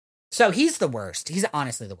 So he's the worst. He's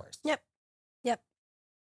honestly the worst. Yep.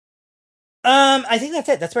 I think that's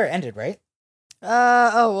it. That's where it ended, right?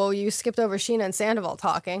 Well, you skipped over Sheena and Sandoval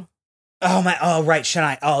talking. Oh, right.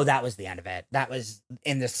 Shania. Oh, that was the end of it. That was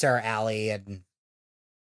in the Sir Alley. And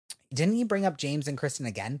didn't he bring up James and Kristen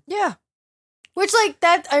again? Yeah. Which, like,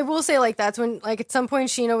 that, I will say, like, that's when, like, at some point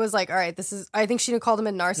Sheena was like, all right, I think Sheena called him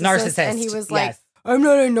a narcissist. And he was like, yes. I'm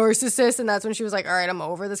not a narcissist. And that's when she was like, all right, I'm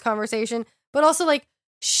over this conversation. But also, like,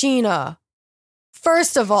 Sheena,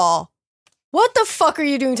 first of all, what the fuck are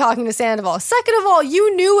you doing talking to Sandoval? Second of all,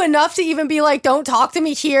 you knew enough to even be like, don't talk to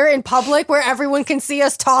me here in public where everyone can see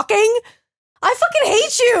us talking? I fucking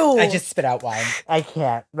hate you. I just spit out wine. I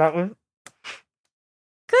can't. That was...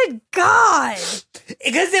 Good God.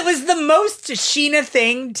 Because it was the most Sheena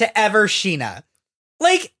thing to ever Sheena.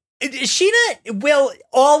 Like, Sheena will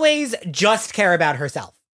always just care about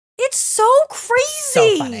herself. It's so crazy.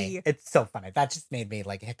 So funny. It's so funny. That just made me,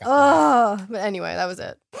 like, hiccup. But anyway, that was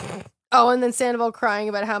it. Oh, and then Sandoval crying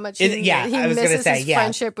about how much he misses his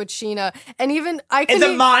friendship with Sheena. And even I could... In the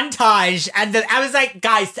montage. And I was like,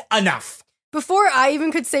 guys, enough. Before I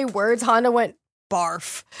even could say words, Honda went,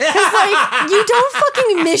 barf. Because, like, you don't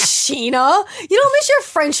fucking miss Sheena. You don't miss your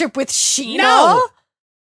friendship with Sheena. No.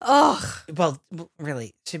 Ugh. Well,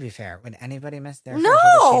 really, to be fair, would anybody miss their friendship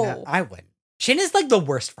with Sheena? I wouldn't. Sheena's, like, the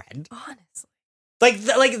worst friend. Honestly.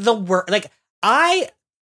 Like, the worst. Like,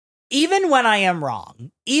 even when I am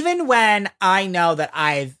wrong, even when I know that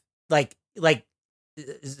I've, like,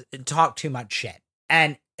 talked too much shit,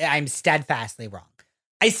 and I'm steadfastly wrong,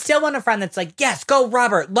 I still want a friend that's like, yes, go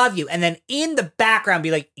Robert, love you. And then in the background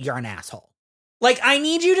be like, you're an asshole. Like, I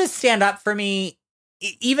need you to stand up for me,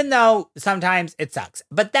 even though sometimes it sucks.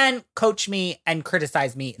 But then coach me and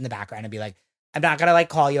criticize me in the background and be like, I'm not going to, like,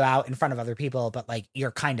 call you out in front of other people, but, like,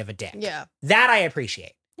 you're kind of a dick. Yeah. That I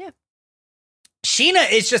appreciate. Yeah.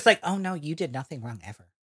 Sheena is just like, oh, no, you did nothing wrong ever.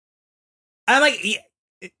 I'm like, yeah.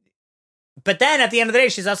 But then at the end of the day,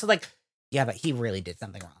 she's also like, yeah, but he really did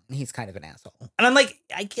something wrong. And he's kind of an asshole. And I'm like,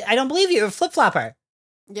 I don't believe you. Flip-flopper.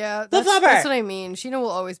 Yeah, that's what I mean. Sheena will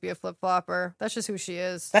always be a flip-flopper. That's just who she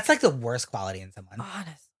is. That's like the worst quality in someone.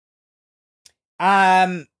 Honest.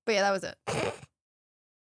 But yeah, that was it.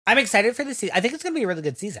 I'm excited for the season. I think it's going to be a really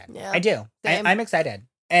good season. Yeah. I do. I'm excited.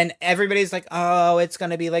 And everybody's like, oh, it's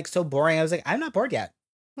going to be, like, so boring. I was like, I'm not bored yet.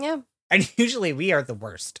 Yeah. And usually we are the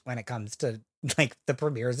worst when it comes to, like, the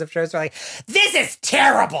premieres of shows. We're like, this is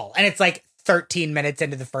terrible. And it's like 13 minutes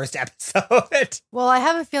into the first episode. Well, I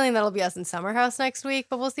have a feeling that'll be us in Summer House next week,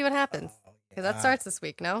 but we'll see what happens. Because that starts this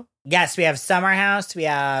week, no? Yes, we have Summer House. We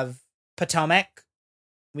have Potomac.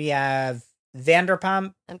 We have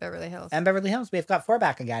Vanderpump. And Beverly Hills. We've got 4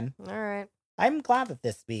 back again. All right. I'm glad that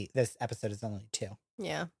this episode is only 2.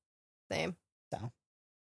 Yeah. Same. So.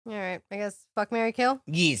 All right. I guess fuck, marry, kill?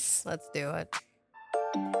 Yes. Let's do it.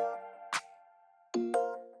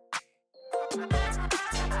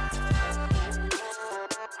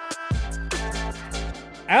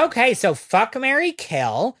 Okay, so fuck, marry,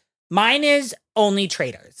 kill. Mine is only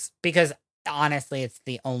Traitors because honestly, it's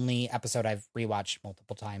the only episode I've rewatched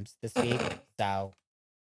multiple times this week. So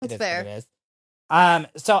it's fair. What it is.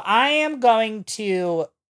 So I am going to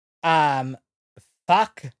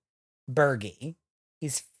fuck Bergie.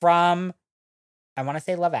 He's from, I want to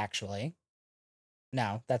say Love Actually.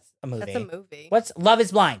 No, that's a movie. That's a movie. What's Love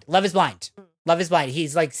is Blind? Love is Blind. Mm. Love is Blind.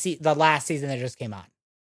 He's like the last season that just came on.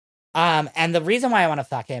 And the reason why I want to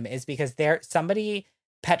fuck him is because somebody,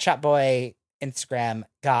 Pet Shop Boy Instagram,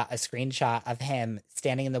 got a screenshot of him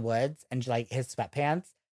standing in the woods and like his sweatpants.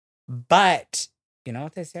 But you know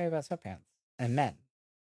what they say about sweatpants and men?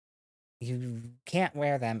 You can't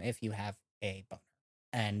wear them if you have a boner.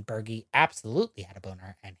 And Bergie absolutely had a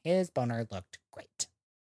boner, and his boner looked great.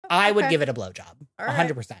 I would Okay. give it a blowjob. All right.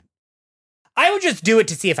 100%. I would just do it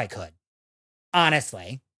to see if I could.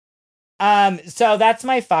 Honestly. So that's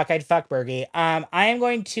my fuck. I'd fuck Bergie. I am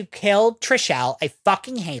going to kill Trishelle. I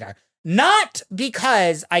fucking hate her. Not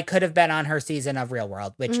because I could have been on her season of Real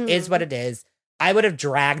World, which is what it is. I would have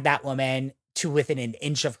dragged that woman to within an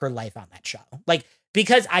inch of her life on that show. Like,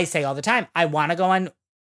 because I say all the time, I want to go on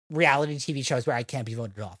reality TV shows where I can't be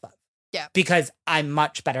voted off of. Yeah. Because I'm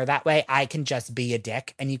much better that way. I can just be a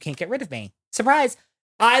dick and you can't get rid of me. Surprise.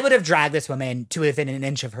 I would have dragged this woman to within an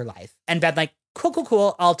inch of her life and been like,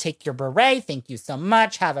 cool. I'll take your beret. Thank you so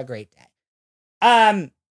much. Have a great day.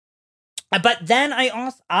 But then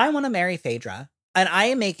I want to marry Phaedra, and I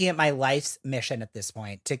am making it my life's mission at this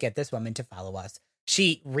point to get this woman to follow us.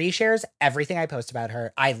 She reshares everything I post about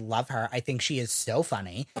her. I love her. I think she is so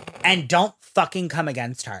funny, and don't fucking come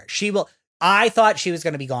against her. I thought she was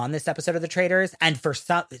going to be gone this episode of The Traitors, and for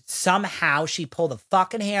somehow she pulled a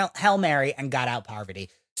fucking Hail Mary and got out Parvati.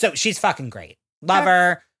 So she's fucking great. Love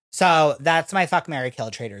her. So that's my fuck, marry,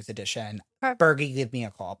 kill Traitors edition. Bergie, give me a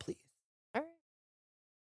call, please. All right.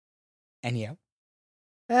 And you?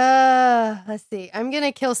 Let's see. I'm going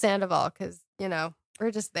to kill Sandoval because,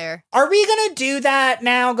 we're just there. Are we going to do that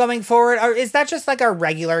now going forward? Or is that just like a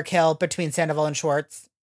regular kill between Sandoval and Schwartz?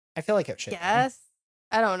 I feel like it should. Yes.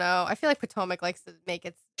 I don't know. I feel like Potomac likes to make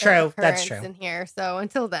its true. That's true. in here. So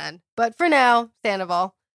until then. But for now,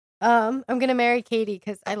 Sandoval. I'm going to marry Katie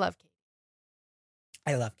because I love Katie.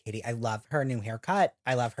 I love Katie. I love her new haircut.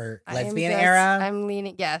 I love her lesbian era. I'm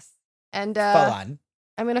leaning, yes. And full on.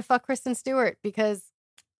 I'm going to fuck Kristen Stewart because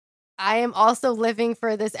I am also living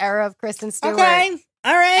for this era of Kristen Stewart. Okay.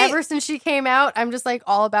 All right. Ever since she came out, I'm just like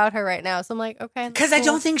all about her right now. So I'm like, okay. Because I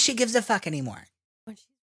don't think she gives a fuck anymore. When she's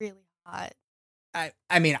really hot.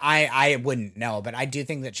 I mean, I wouldn't know, but I do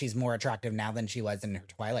think that she's more attractive now than she was in her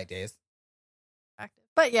Twilight days.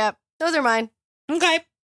 But yeah, those are mine. Okay.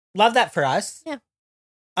 Love that for us. Yeah.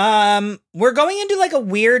 We're going into like a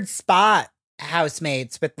weird spot,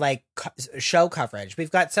 housemates, with like show coverage.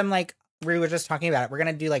 We've got some like, we were just talking about it. We're going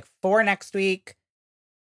to do like 4 next week.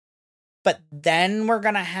 But then we're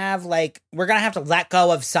going to have to let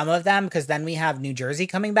go of some of them because then we have New Jersey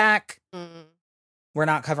coming back. We're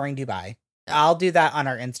not covering Dubai. I'll do that on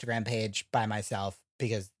our Instagram page by myself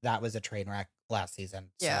because that was a train wreck last season.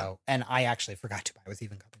 Yeah. So, and I actually forgot Dubai was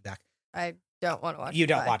even coming back. I don't want to watch You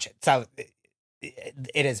don't Dubai. watch it. So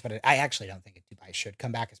it is what I actually don't think Dubai should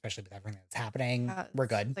come back, especially with everything that's happening. We're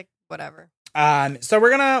good. Like whatever. So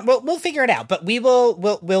we'll figure it out, but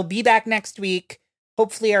we'll be back next week.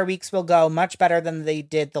 Hopefully our weeks will go much better than they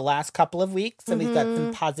did the last couple of weeks. And we've got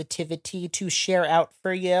some positivity to share out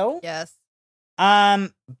for you. Yes.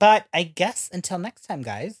 But I guess until next time,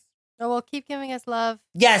 guys. So we'll keep giving us love.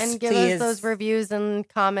 Yes, and give please. us those reviews and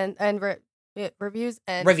comment and reviews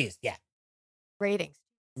and Reviews. Yeah. ratings.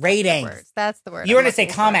 Ratings. That's the word. You were I'm going to say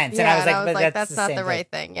looking for. comments, and I was like, but that's the not same the thing.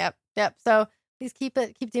 right thing. Yep. So please keep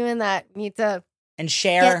doing that. We need to And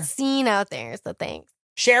share. get seen out there. So thanks.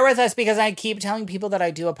 Share with us because I keep telling people that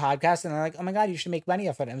I do a podcast and they're like, oh my God, you should make money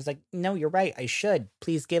off it. And I was like, no, you're right. I should.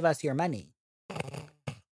 Please give us your money.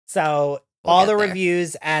 So all the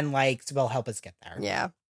reviews and likes will help us get there. Yeah.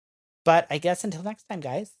 But I guess until next time,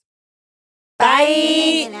 guys.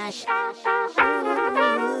 Bye. Bye.